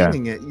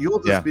maintaining it,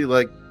 you'll just be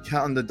like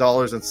counting the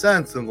dollars and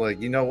cents, and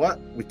like, you know what,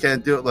 we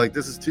can't do it. Like,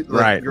 this is too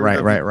right.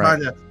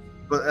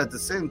 But at the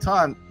same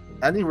time,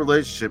 any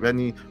relationship,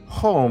 any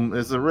home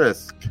is a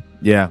risk.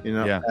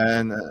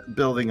 And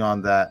building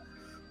on that.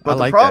 But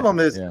the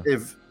problem is,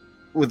 if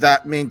with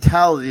that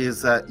mentality,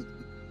 is that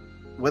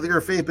whether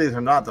you're faith-based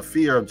or not, the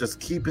fear of just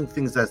keeping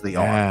things as they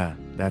are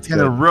can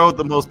erode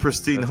the most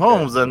pristine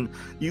homes, and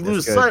you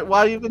lose sight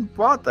why you even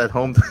bought that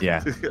home.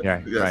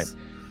 Right.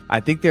 I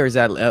think there's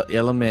that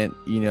element,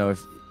 if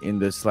in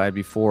the slide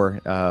before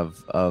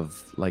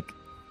of like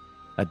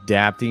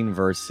adapting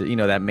versus,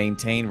 that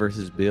maintain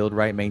versus build,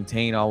 right?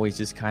 Maintain always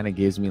just kind of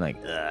gives me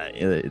like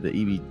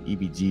the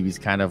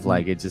EBGBs, kind of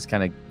like it just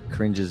kind of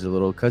cringes a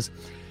little because.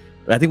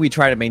 I think we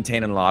try to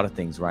maintain a lot of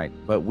things, right?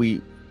 But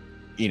we,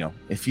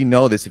 if you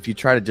know this, if you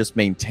try to just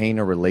maintain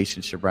a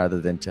relationship rather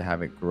than to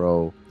have it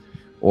grow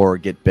or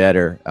get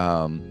better,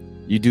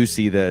 you do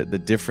see the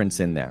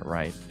difference in that,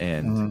 right?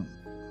 And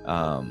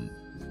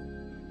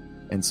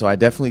and so I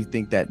definitely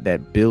think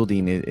that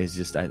building is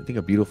just, I think,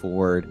 a beautiful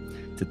word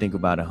to think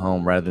about a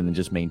home rather than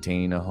just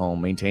maintaining a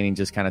home. Maintaining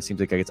just kind of seems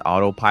like it's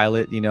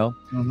autopilot,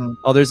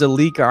 Oh, there's a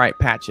leak, all right,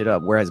 patch it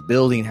up. Whereas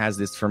building has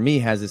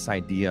this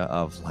idea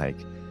of like,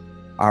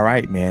 all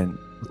right, man,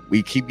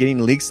 we keep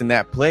getting leaks in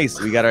that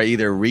place. We got to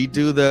either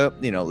redo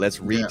let's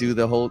redo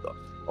the whole,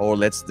 or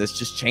let's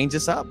just change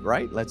this up,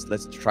 right?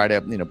 Let's try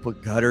to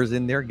put gutters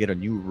in there, get a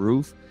new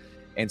roof.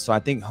 And so I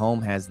think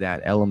home has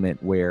that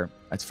element where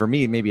it's, for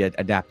me, maybe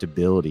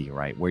adaptability,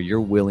 right? Where you're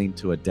willing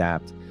to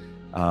adapt.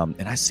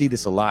 And I see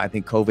this a lot. I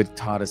think COVID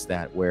taught us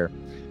that, where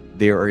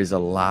there is a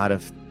lot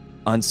of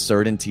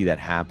uncertainty that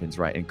happens,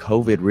 right? And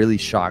COVID really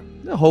shocked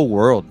the whole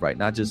world, right?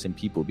 Not just in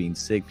people being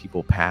sick,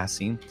 people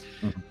passing,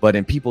 but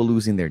in people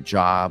losing their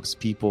jobs,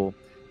 people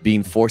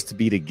being forced to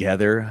be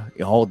together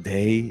all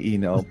day,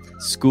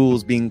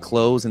 schools being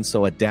closed. And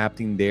so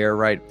adapting there,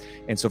 right?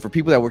 And so for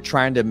people that were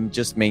trying to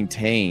just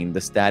maintain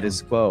the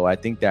status quo, I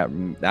think that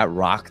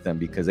rocked them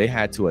because they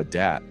had to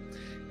adapt.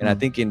 And I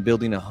think in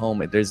building a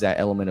home, there's that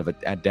element of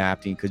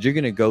adapting, because you're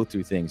going to go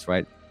through things,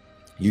 right?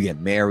 You get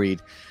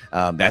married.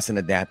 That's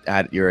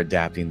you're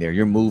adapting there.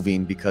 You're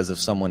moving because of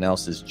someone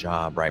else's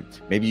job, right?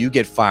 Maybe you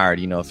get fired,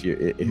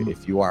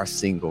 if you are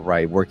single,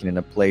 right? Working in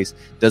a place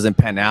doesn't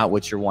pan out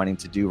what you're wanting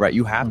to do, right?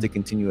 You have to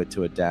continue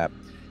to adapt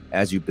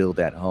as you build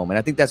that home. And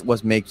I think that's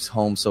what makes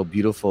home so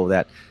beautiful,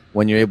 that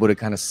when you're able to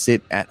kind of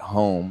sit at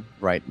home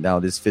right now,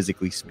 this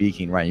physically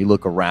speaking, right? You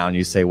look around,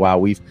 you say, wow,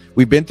 we've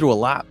been through a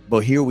lot,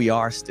 but here we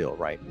are still,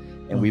 right?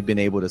 And we've been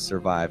able to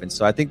survive. And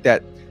so I think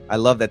that I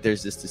love that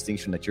there's this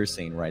distinction that you're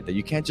saying, right? That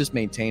you can't just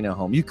maintain a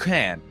home. You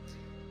can,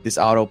 this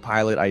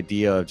autopilot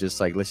idea of just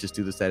like, let's just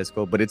do the status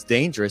quo, but it's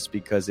dangerous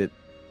because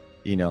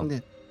you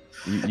want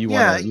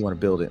to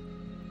build it.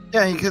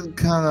 Yeah, you can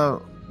kind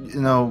of,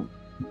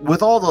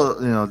 with all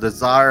the,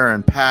 desire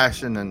and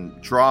passion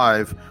and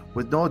drive,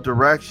 with no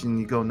direction,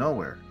 you go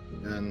nowhere.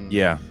 And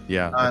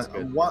that's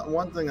good.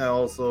 One thing I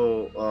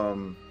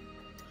also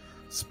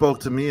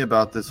spoke to me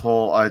about this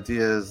whole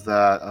idea is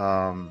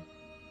that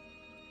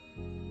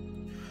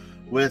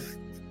with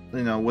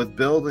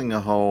building a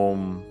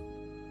home,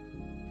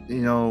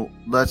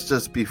 let's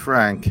just be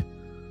frank,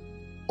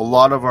 a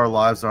lot of our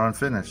lives are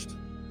unfinished,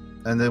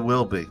 and they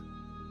will be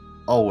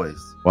always.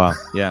 Wow.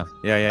 Yeah.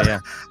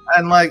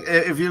 And like,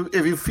 if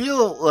you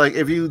feel like,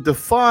 if you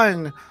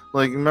define,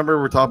 like, remember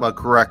we were talking about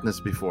correctness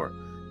before,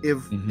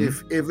 if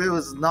it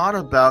was not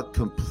about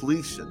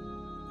completion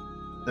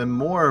and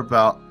more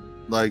about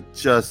like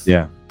just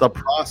the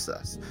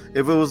process,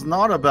 if it was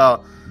not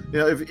about,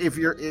 if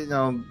you're,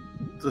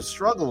 the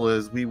struggle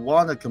is we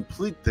want to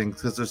complete things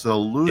because there's an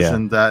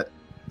illusion that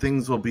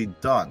things will be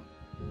done,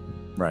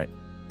 right?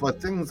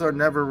 But things are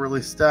never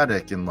really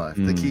static in life.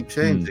 They keep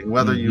changing,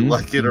 whether you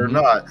like it or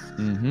not.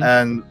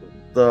 And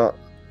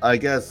I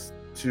guess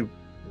to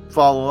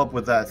follow up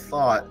with that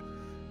thought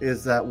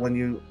is that when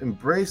you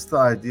embrace the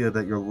idea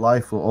that your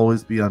life will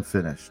always be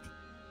unfinished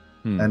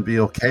and be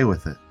okay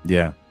with it.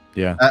 Yeah.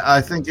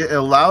 I think it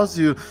allows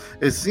you,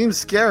 it seems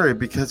scary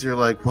because you're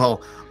like,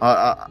 well,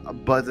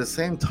 but at the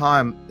same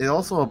time, it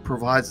also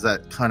provides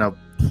that kind of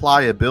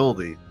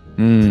pliability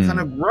to kind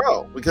of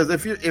grow. Because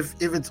if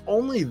it's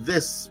only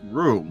this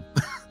room,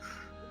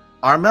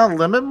 am I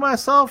limit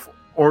myself,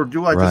 or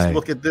do I just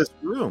look at this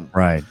room?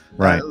 Right.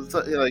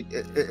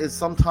 It's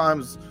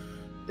sometimes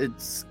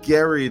it's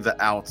scary, the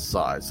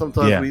outside.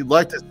 Sometimes we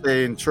like to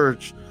say in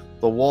church,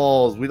 the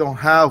walls, we don't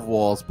have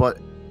walls, but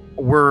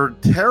we're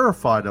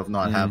terrified of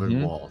not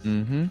having walls.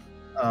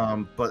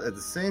 But at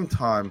the same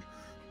time,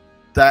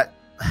 that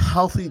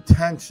healthy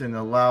tension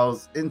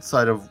allows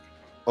insight of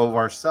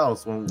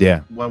ourselves when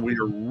we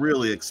are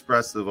really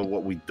expressive of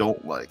what we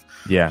don't like.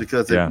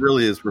 Because it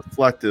really is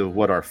reflective of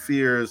what our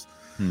fears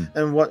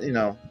and what,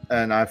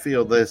 and I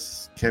feel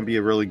this can be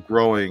a really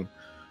growing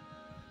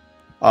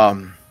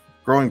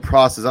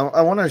process.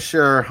 I want to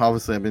share,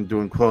 obviously I've been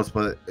doing quotes,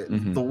 but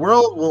the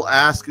world will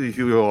ask you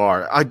who you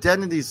are.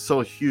 Identity is so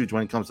huge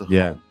when it comes to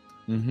home.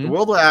 The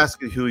world will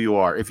ask you who you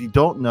are. If you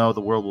don't know,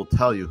 the world will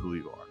tell you who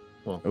you are.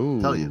 Well,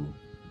 tell you.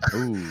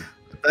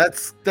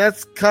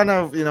 That's kind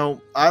of,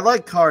 I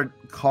like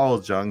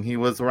Carl Jung. He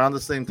was around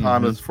the same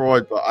time as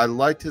Freud, but I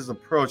liked his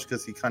approach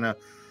because he kind of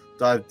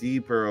dived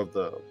deeper of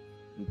the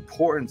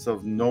importance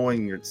of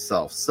knowing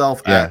yourself,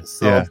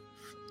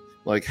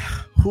 like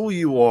who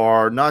you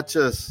are, not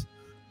just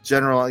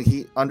general.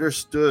 He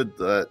understood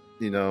that,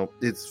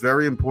 it's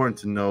very important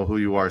to know who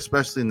you are,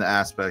 especially in the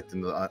aspect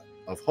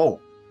of home.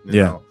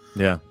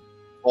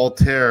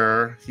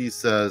 Voltaire, he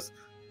says,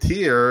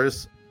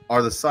 tears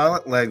are the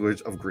silent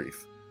language of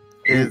grief.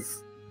 And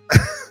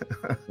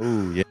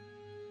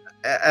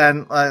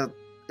I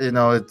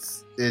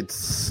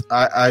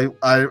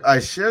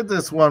shared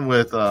this one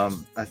with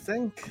I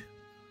think.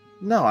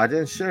 No, I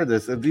didn't share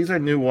this. These are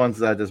new ones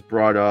that I just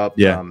brought up.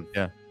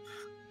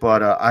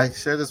 But I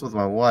shared this with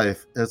my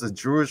wife. It's a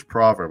Jewish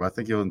proverb. I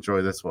think you'll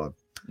enjoy this one.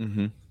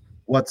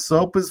 What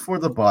soap is for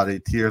the body,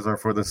 tears are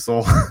for the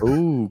soul.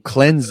 Ooh,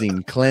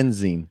 cleansing.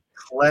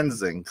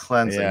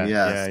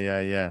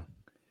 Yes.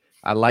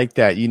 I like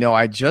that.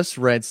 I just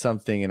read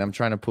something, and I'm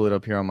trying to pull it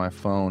up here on my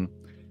phone,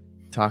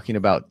 talking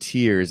about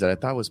tears that I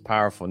thought was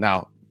powerful.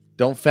 Now,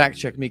 don't fact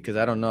check me because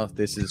I don't know if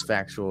this is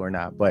factual or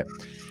not, but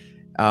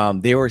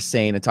they were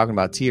saying and talking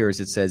about tears.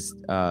 It says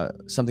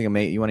something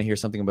amazing. You want to hear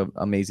something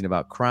amazing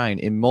about crying?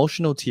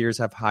 Emotional tears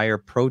have higher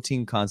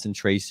protein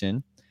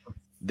concentration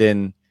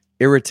than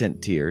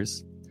irritant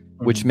tears.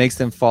 which makes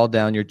them fall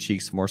down your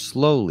cheeks more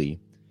slowly,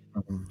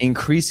 Mhm.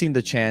 increasing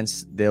the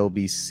chance they'll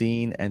be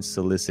seen and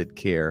solicit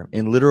care.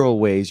 In literal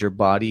ways, your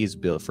body is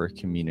built for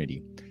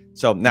community.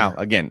 So now,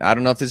 again, I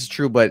don't know if this is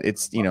true, but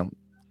it's,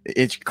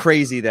 it's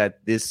crazy that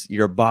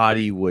your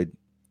body would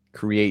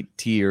create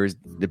tears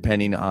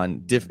depending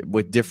on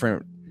with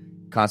different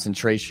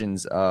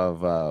concentrations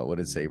of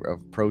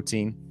of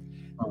protein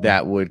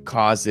that would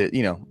cause it,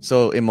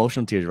 so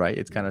emotional tears, right?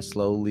 It's kind of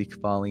slowly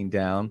falling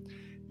down,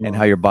 and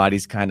how your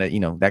body's kind of,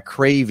 that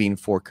craving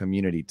for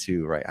community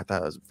too, right? I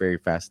thought it was very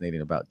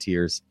fascinating about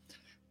tears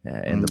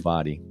in the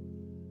body.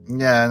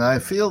 Yeah, and I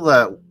feel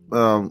that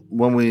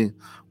when we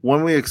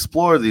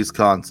explore these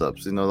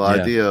concepts, the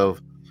idea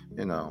of,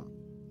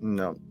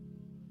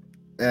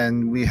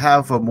 and we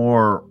have a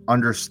more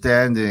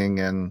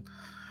understanding, and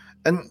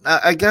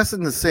I guess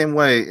in the same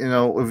way,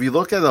 if you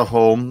look at a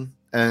home,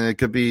 and it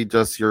could be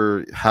just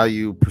how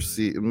you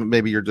perceive,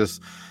 maybe you're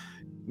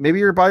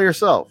by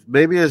yourself,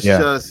 maybe it's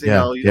just,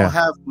 you don't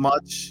have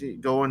much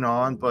going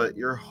on, but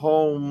your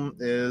home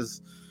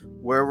is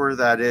wherever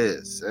that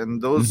is.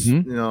 And those,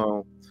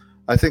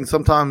 I think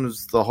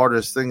sometimes the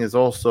hardest thing is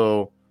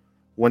also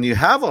when you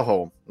have a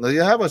home,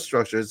 you have a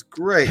structure, it's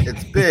great,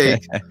 it's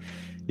big.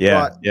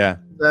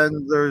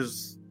 Then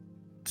there's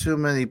too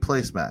many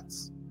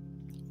placemats.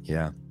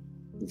 Yeah.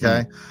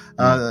 Okay.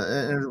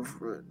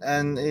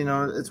 And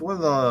it's one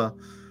of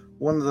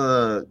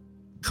the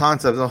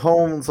concepts. A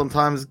home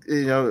sometimes,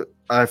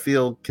 I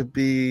feel could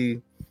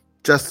be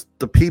just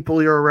the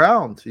people you're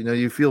around.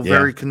 You feel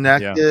very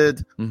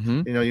connected.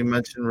 You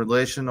mentioned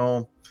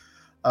relational.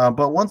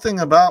 But one thing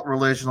about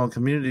relational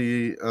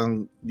community,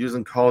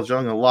 using Carl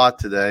Jung a lot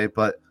today,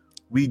 but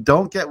we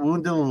don't get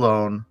wounded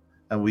alone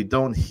and we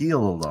don't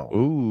heal alone.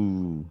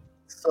 Ooh.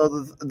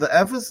 So the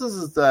emphasis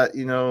is that,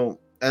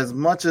 as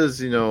much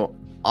as,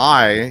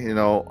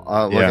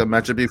 I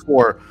mentioned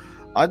before,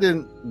 I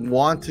didn't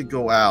want to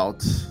go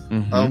out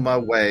of my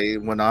way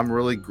when I'm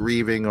really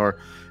grieving or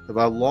if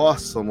I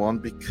lost someone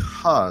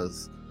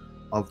because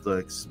of the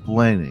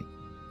explaining.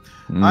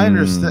 I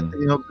understand,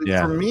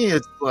 for me,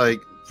 it's like,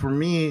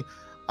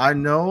 I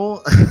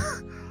know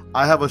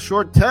I have a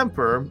short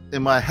temper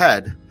in my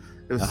head.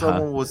 If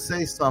someone would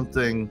say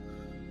something,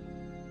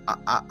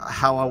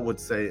 how I would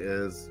say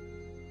is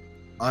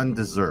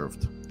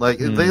undeserved. Like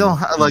they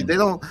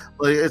don't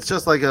it's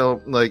just like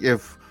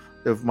if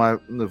my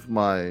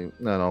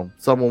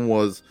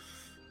someone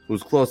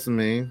who's close to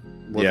me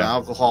was an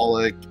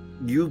alcoholic,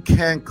 you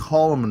can't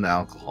call him an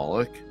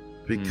alcoholic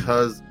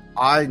because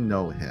I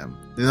know him.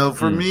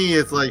 For me,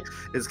 it's like,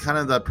 it's kind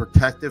of that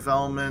protective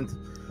element.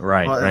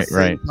 Right. But at the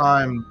same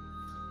time,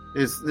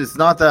 it's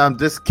not that I'm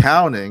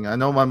discounting. I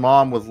know my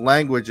mom with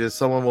languages,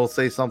 someone will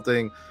say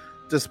something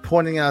just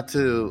pointing out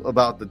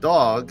about the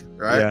dog,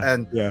 right?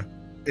 And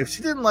if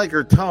she didn't like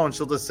her tone,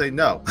 she'll just say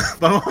no.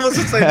 My mom will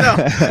just say no.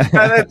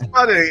 And it's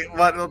funny.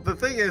 But the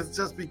thing is,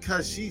 just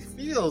because she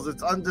feels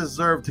it's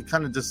undeserved to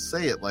kind of just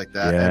say it like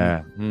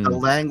that. And the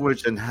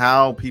language and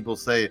how people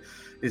say it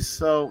is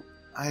so,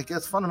 I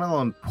guess,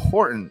 fundamentally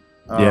important.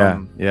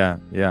 Yeah.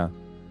 And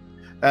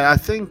I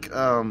think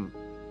not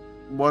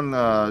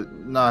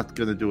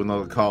going to do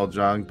another Carl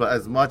Jung, but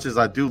as much as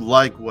I do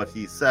like what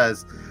he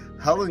says,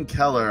 Helen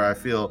Keller, I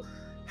feel,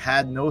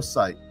 had no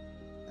sight,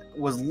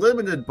 was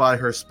limited by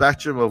her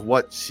spectrum of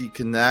what she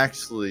can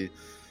actually,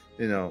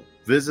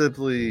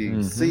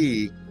 visibly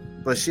see,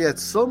 but she had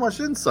so much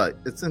insight.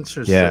 It's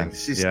interesting.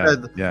 She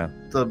said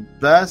the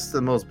best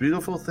and most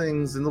beautiful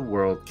things in the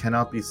world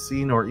cannot be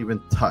seen or even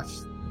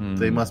touched.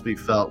 They must be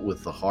felt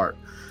with the heart.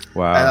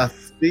 Wow. And I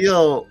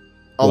feel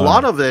a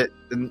lot of it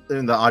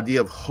in the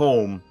idea of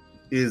home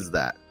is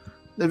that.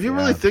 If you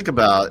really think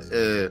about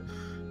it,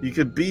 you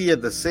could be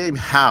at the same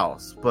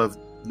house, but if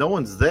no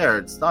one's there,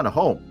 it's not a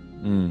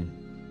home.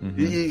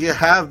 You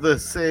have the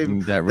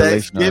same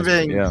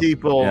Thanksgiving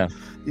people.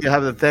 You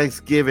have the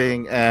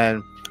Thanksgiving,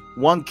 and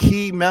one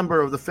key member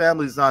of the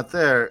family is not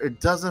there. It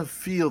doesn't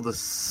feel the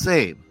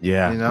same.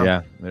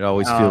 It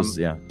always feels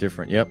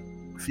different.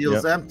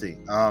 Feels empty.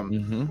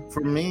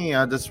 For me,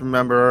 I just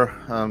remember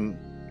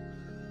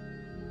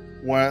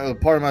when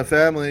part of my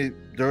family,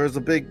 there was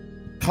a big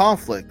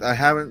conflict. I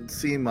haven't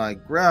seen my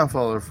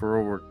grandfather for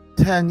over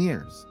 10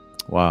 years.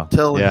 Wow.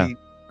 Till he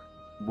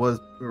was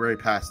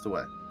already passed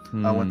away.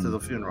 I went to the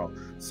funeral.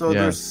 So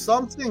there's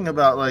something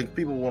about, like,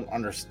 people won't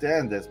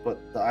understand this, but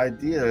the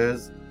idea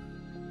is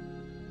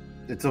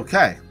it's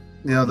okay.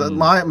 So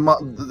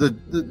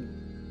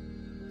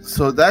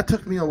that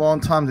took me a long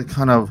time to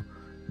kind of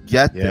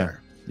get there.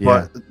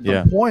 But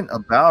the point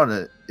about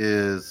it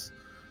is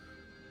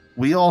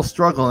we all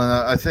struggle, and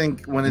I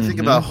think when you think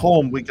about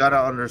home, we got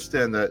to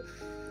understand that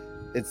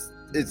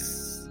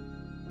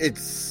it's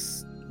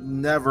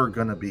never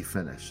going to be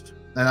finished.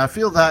 And I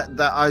feel that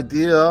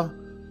idea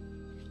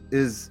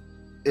is,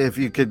 if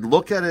you could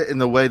look at it in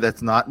the way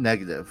that's not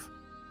negative,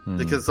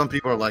 because some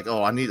people are like,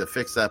 "Oh, I need to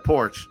fix that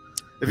porch."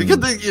 If you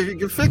could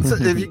fix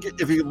it,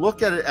 if you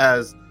look at it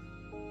as,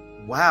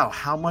 "Wow,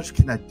 how much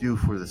can I do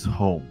for this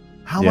home?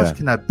 How much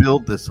can I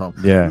build this home?"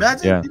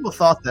 Imagine if people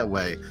thought that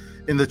way.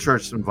 in the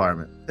church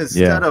environment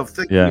instead of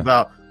thinking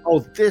about, oh,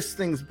 this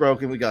thing's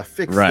broken, we got to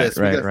fix this,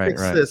 we got to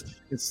fix this,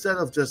 instead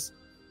of just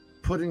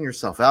putting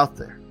yourself out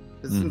there.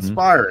 It's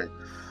inspiring.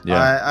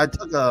 I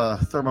took a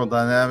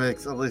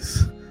thermodynamics, at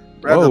least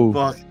read the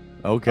book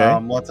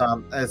one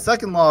time. And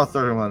second law of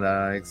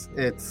thermodynamics,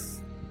 it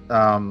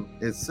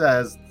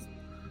says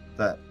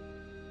that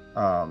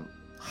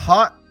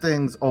hot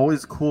things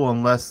always cool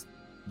unless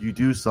you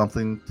do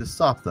something to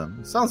stop them.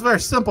 It sounds very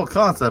simple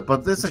concept,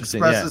 but this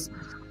expresses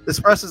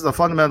the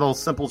fundamental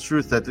simple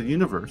truth that the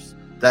universe,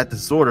 that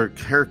disorder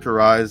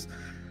characterized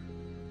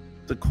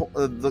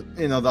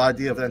the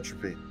idea of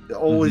entropy. It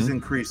always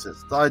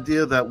increases. The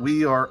idea that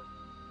we are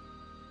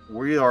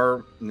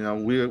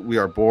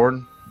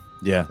born,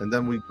 and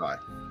then we die.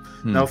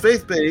 Now,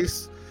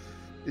 faith-based,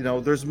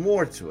 there's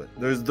more to it.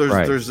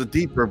 There's a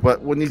deeper.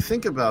 But when you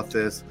think about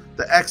this,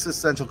 the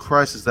existential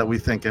crisis that we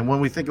think, and when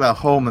we think about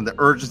home and the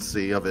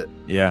urgency of it,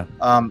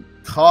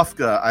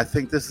 Kafka, I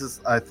think this is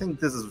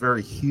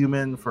very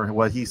human for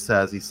what he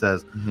says. He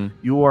says,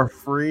 "You are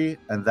free,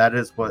 and that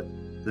is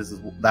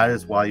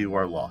why you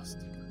are lost."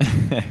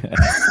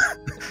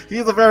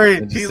 He's very.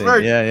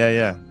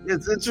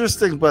 It's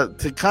interesting, but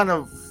to kind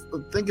of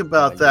think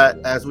about that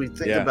as we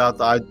think about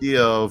the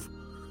idea of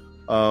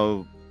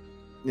the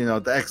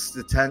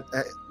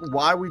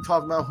why we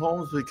talk about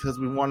homes, because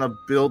we want to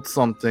build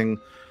something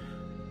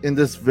in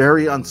this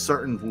very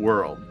uncertain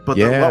world. But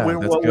what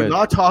we're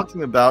not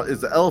talking about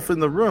is the elephant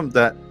in the room,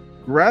 that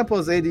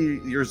Grandpa's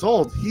 80 years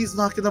old. He's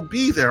not going to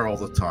be there all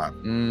the time.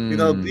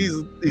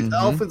 These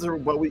elephants are,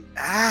 but we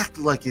act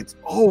like it's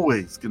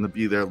always going to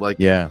be there. Like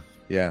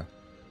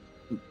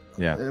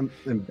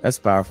that's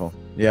powerful.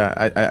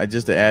 I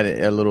just to add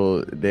a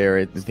little there,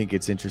 I think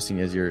it's interesting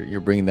as you're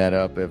bringing that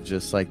up, of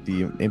just like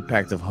the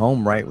impact of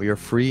home, right? Where you're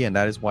free, and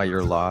that is why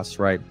you're lost,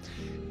 right?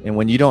 And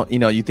when you don't,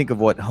 you think of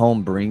what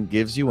home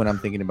gives you. When I'm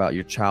thinking about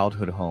your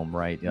childhood home,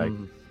 right? Like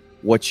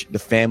the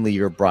family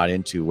you're brought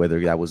into, whether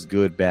that was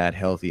good, bad,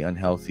 healthy,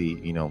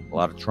 unhealthy, a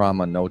lot of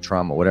trauma, no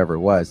trauma, whatever it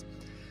was.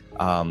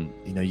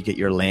 You get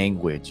your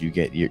language, you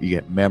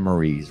get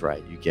memories,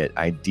 right? You get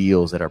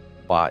ideals that are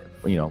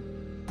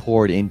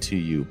poured into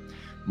you,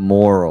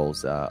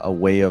 morals, a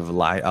way of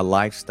life, a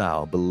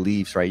lifestyle,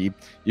 beliefs, right?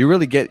 You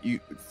really get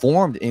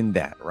formed in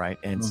that, right?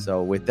 And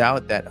so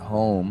without that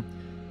home,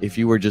 if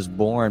you were just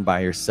born by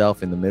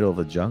yourself in the middle of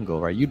the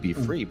jungle, right, you'd be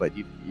free, but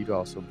you'd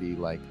also be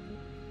like,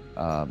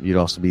 you'd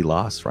also be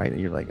lost, right?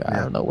 And you're like, I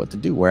don't know what to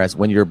do. Whereas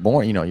when you're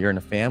born, you're in a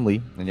family,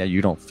 and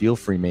you don't feel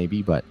free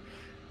maybe, but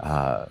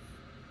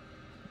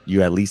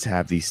you at least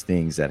have these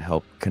things that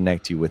help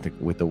connect you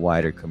with the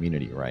wider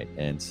community, right?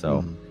 And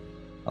so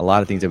a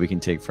lot of things that we can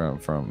take from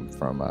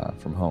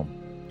home.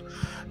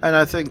 And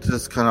I think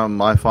just kind of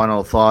my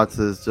final thoughts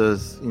is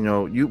just,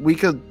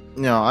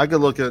 I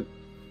could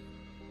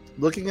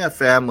looking at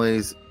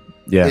families,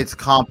 it's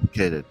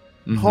complicated.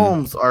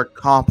 Homes are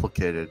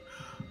complicated,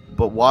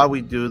 but why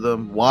we do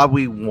them, why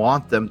we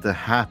want them to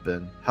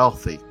happen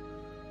healthy,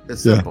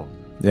 it's simple.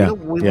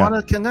 We want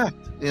to connect.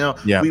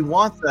 We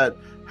want that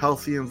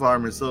healthy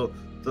environment. So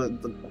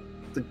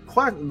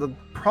the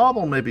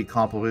problem may be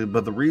complicated,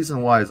 but the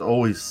reason why is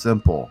always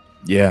simple.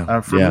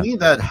 For me,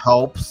 that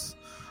helps.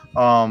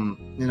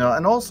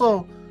 And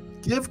also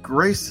give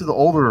grace to the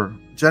older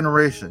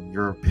generation,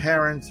 your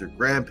parents, your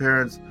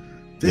grandparents.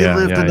 They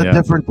lived in a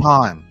different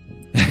time.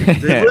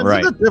 They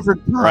lived in a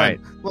different time.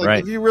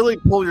 If you really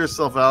pull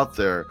yourself out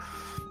there,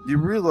 you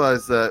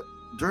realize that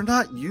they're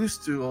not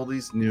used to all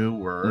these new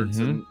words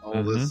and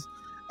all this,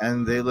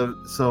 and they live.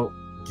 So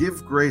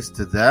give grace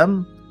to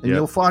them, and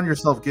you'll find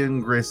yourself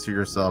giving grace to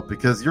yourself,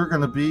 because you're going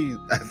to be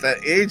at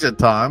that age of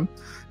time.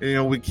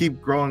 We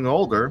keep growing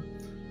older,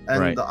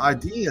 and the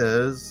idea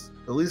is,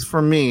 at least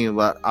for me,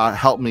 what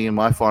helped me in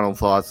my final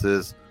thoughts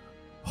is,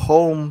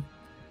 home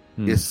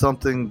is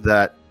something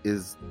that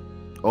is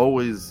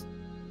always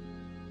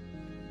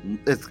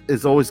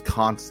it's always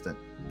constant.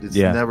 It's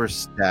never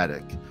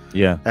static.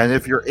 And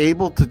if you're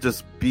able to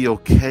just be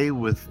okay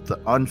with the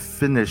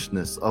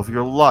unfinishedness of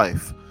your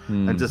life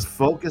and just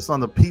focus on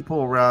the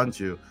people around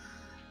you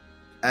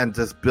and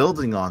just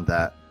building on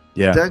that,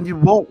 then you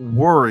won't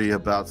worry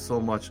about so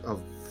much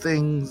of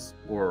things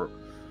or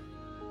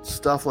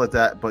stuff like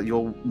that, but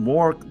you'll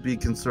more be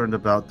concerned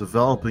about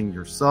developing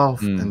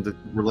yourself and the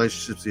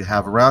relationships you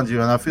have around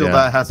you. And I feel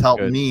that has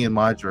helped me in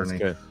my journey.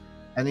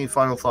 Any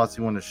final thoughts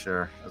you want to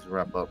share as we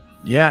wrap up?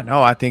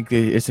 I think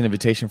it's an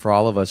invitation for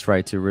all of us,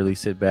 right, to really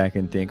sit back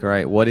and think, all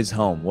right, what is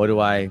home? What do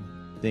I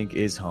think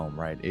is home,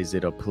 right? Is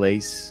it a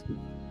place?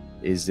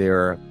 Is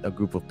there a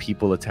group of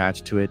people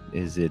attached to it?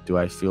 Do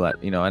I feel like,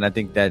 and I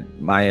think that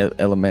my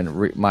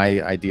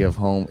idea of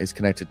home is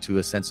connected to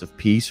a sense of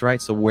peace, right?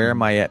 So where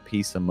am I at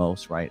peace the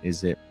most, right?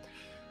 Is it,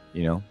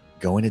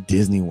 going to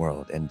Disney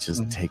World and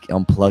just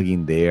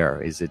unplugging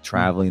there? Is it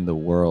traveling the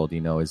world?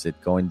 Is it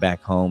going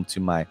back home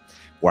to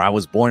where I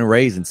was born and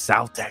raised in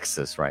South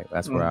Texas, right?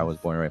 That's where I was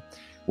born and raised.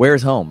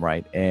 Where's home,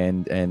 right?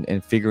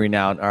 And figuring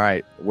out, all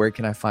right, where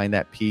can I find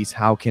that peace?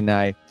 How can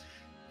I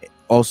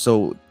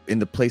also, in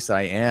the place that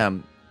I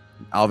am,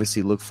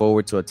 obviously look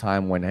forward to a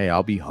time when, hey,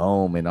 I'll be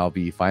home and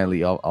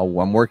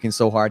I'm working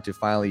so hard to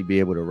finally be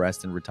able to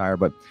rest and retire.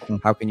 But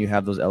how can you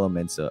have those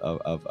elements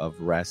of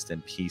rest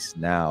and peace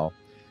now,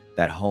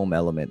 that home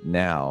element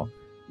now,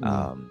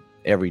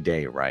 every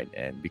day, right?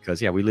 And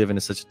because we live in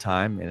such a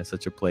time and in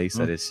such a place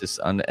that it's just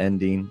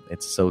unending.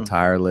 It's so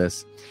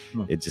tireless.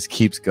 It just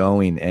keeps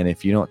going. And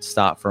if you don't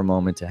stop for a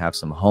moment to have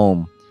some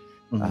home,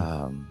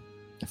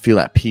 feel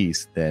at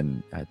peace,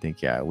 then I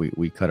think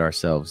we cut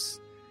ourselves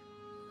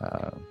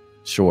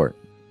short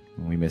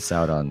and we miss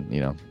out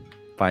on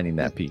finding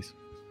that peace.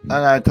 And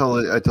I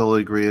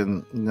totally agree.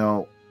 And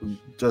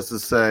just to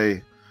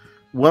say,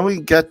 when we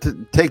get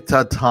to take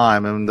that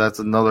time, and that's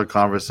another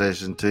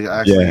conversation, to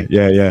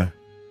actually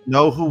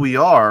know who we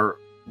are,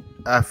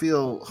 I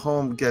feel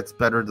home gets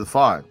better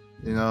defined.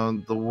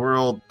 The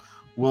world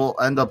will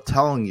end up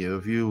telling you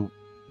if you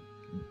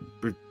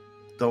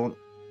don't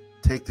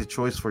take the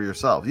choice for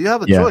yourself. You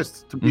have a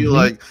choice to be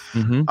like,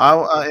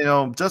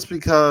 I just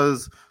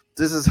because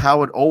this is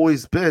how it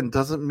always been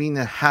doesn't mean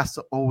it has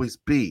to always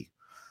be.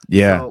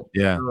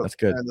 That's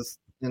good.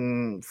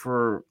 And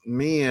for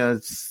me,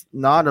 it's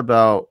not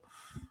about,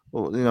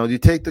 you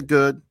take the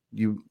good,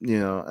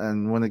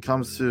 and when it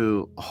comes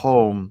to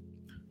home,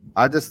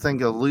 I just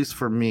think, at least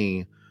for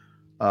me,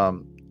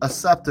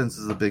 acceptance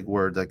is a big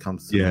word that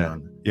comes to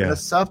mind.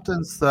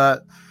 Acceptance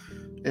that,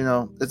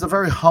 it's a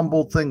very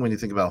humble thing when you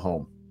think about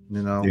home.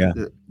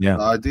 The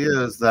idea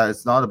is that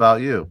it's not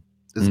about you.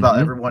 It's about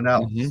everyone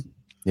else.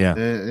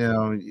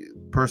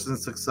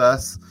 Person's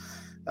success,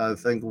 I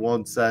think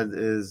one said,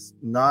 is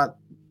not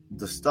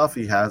the stuff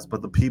he has,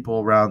 but the people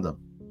around him.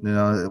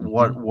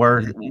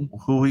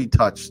 Who he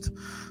touched.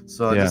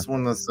 So I just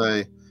want to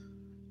say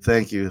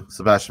thank you,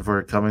 Sebastian,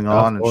 for coming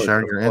on and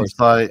sharing your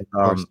insight.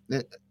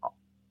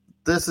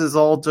 This is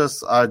all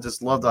I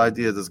just love the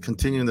idea of just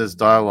continuing this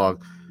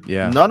dialogue.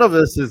 None of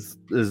this is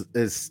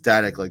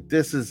static. Like,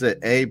 this is it,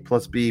 A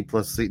plus B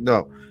plus C.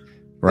 No.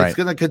 It's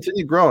going to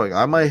continue growing.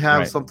 I might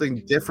have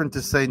something different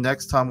to say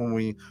next time when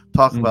we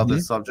talk about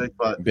this subject,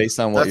 but based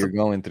on what you're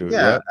going through.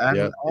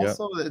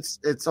 Also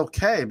it's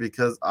okay,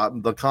 because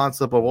the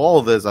concept of all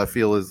of this, I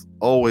feel, is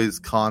always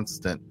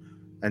constant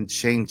and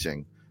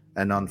changing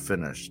and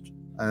unfinished.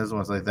 I just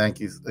want to say thank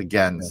you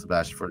again,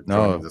 Sebastian, for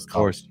joining this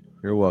call. Of course.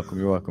 You're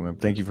welcome.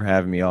 And thank you for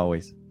having me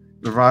always.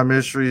 Revive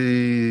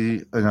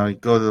Ministry, go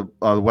to the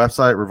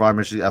website,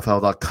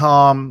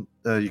 reviveministryfl.com.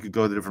 You could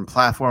go to different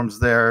platforms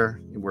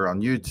there. We're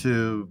on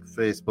YouTube,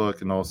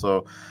 Facebook, and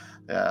also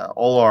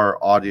all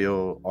our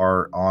audio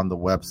are on the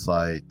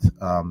website.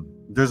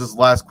 There's this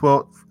last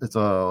quote. It's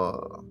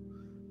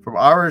from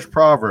Irish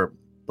proverb: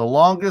 "The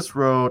longest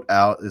road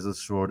out is the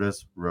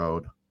shortest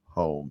road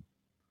home."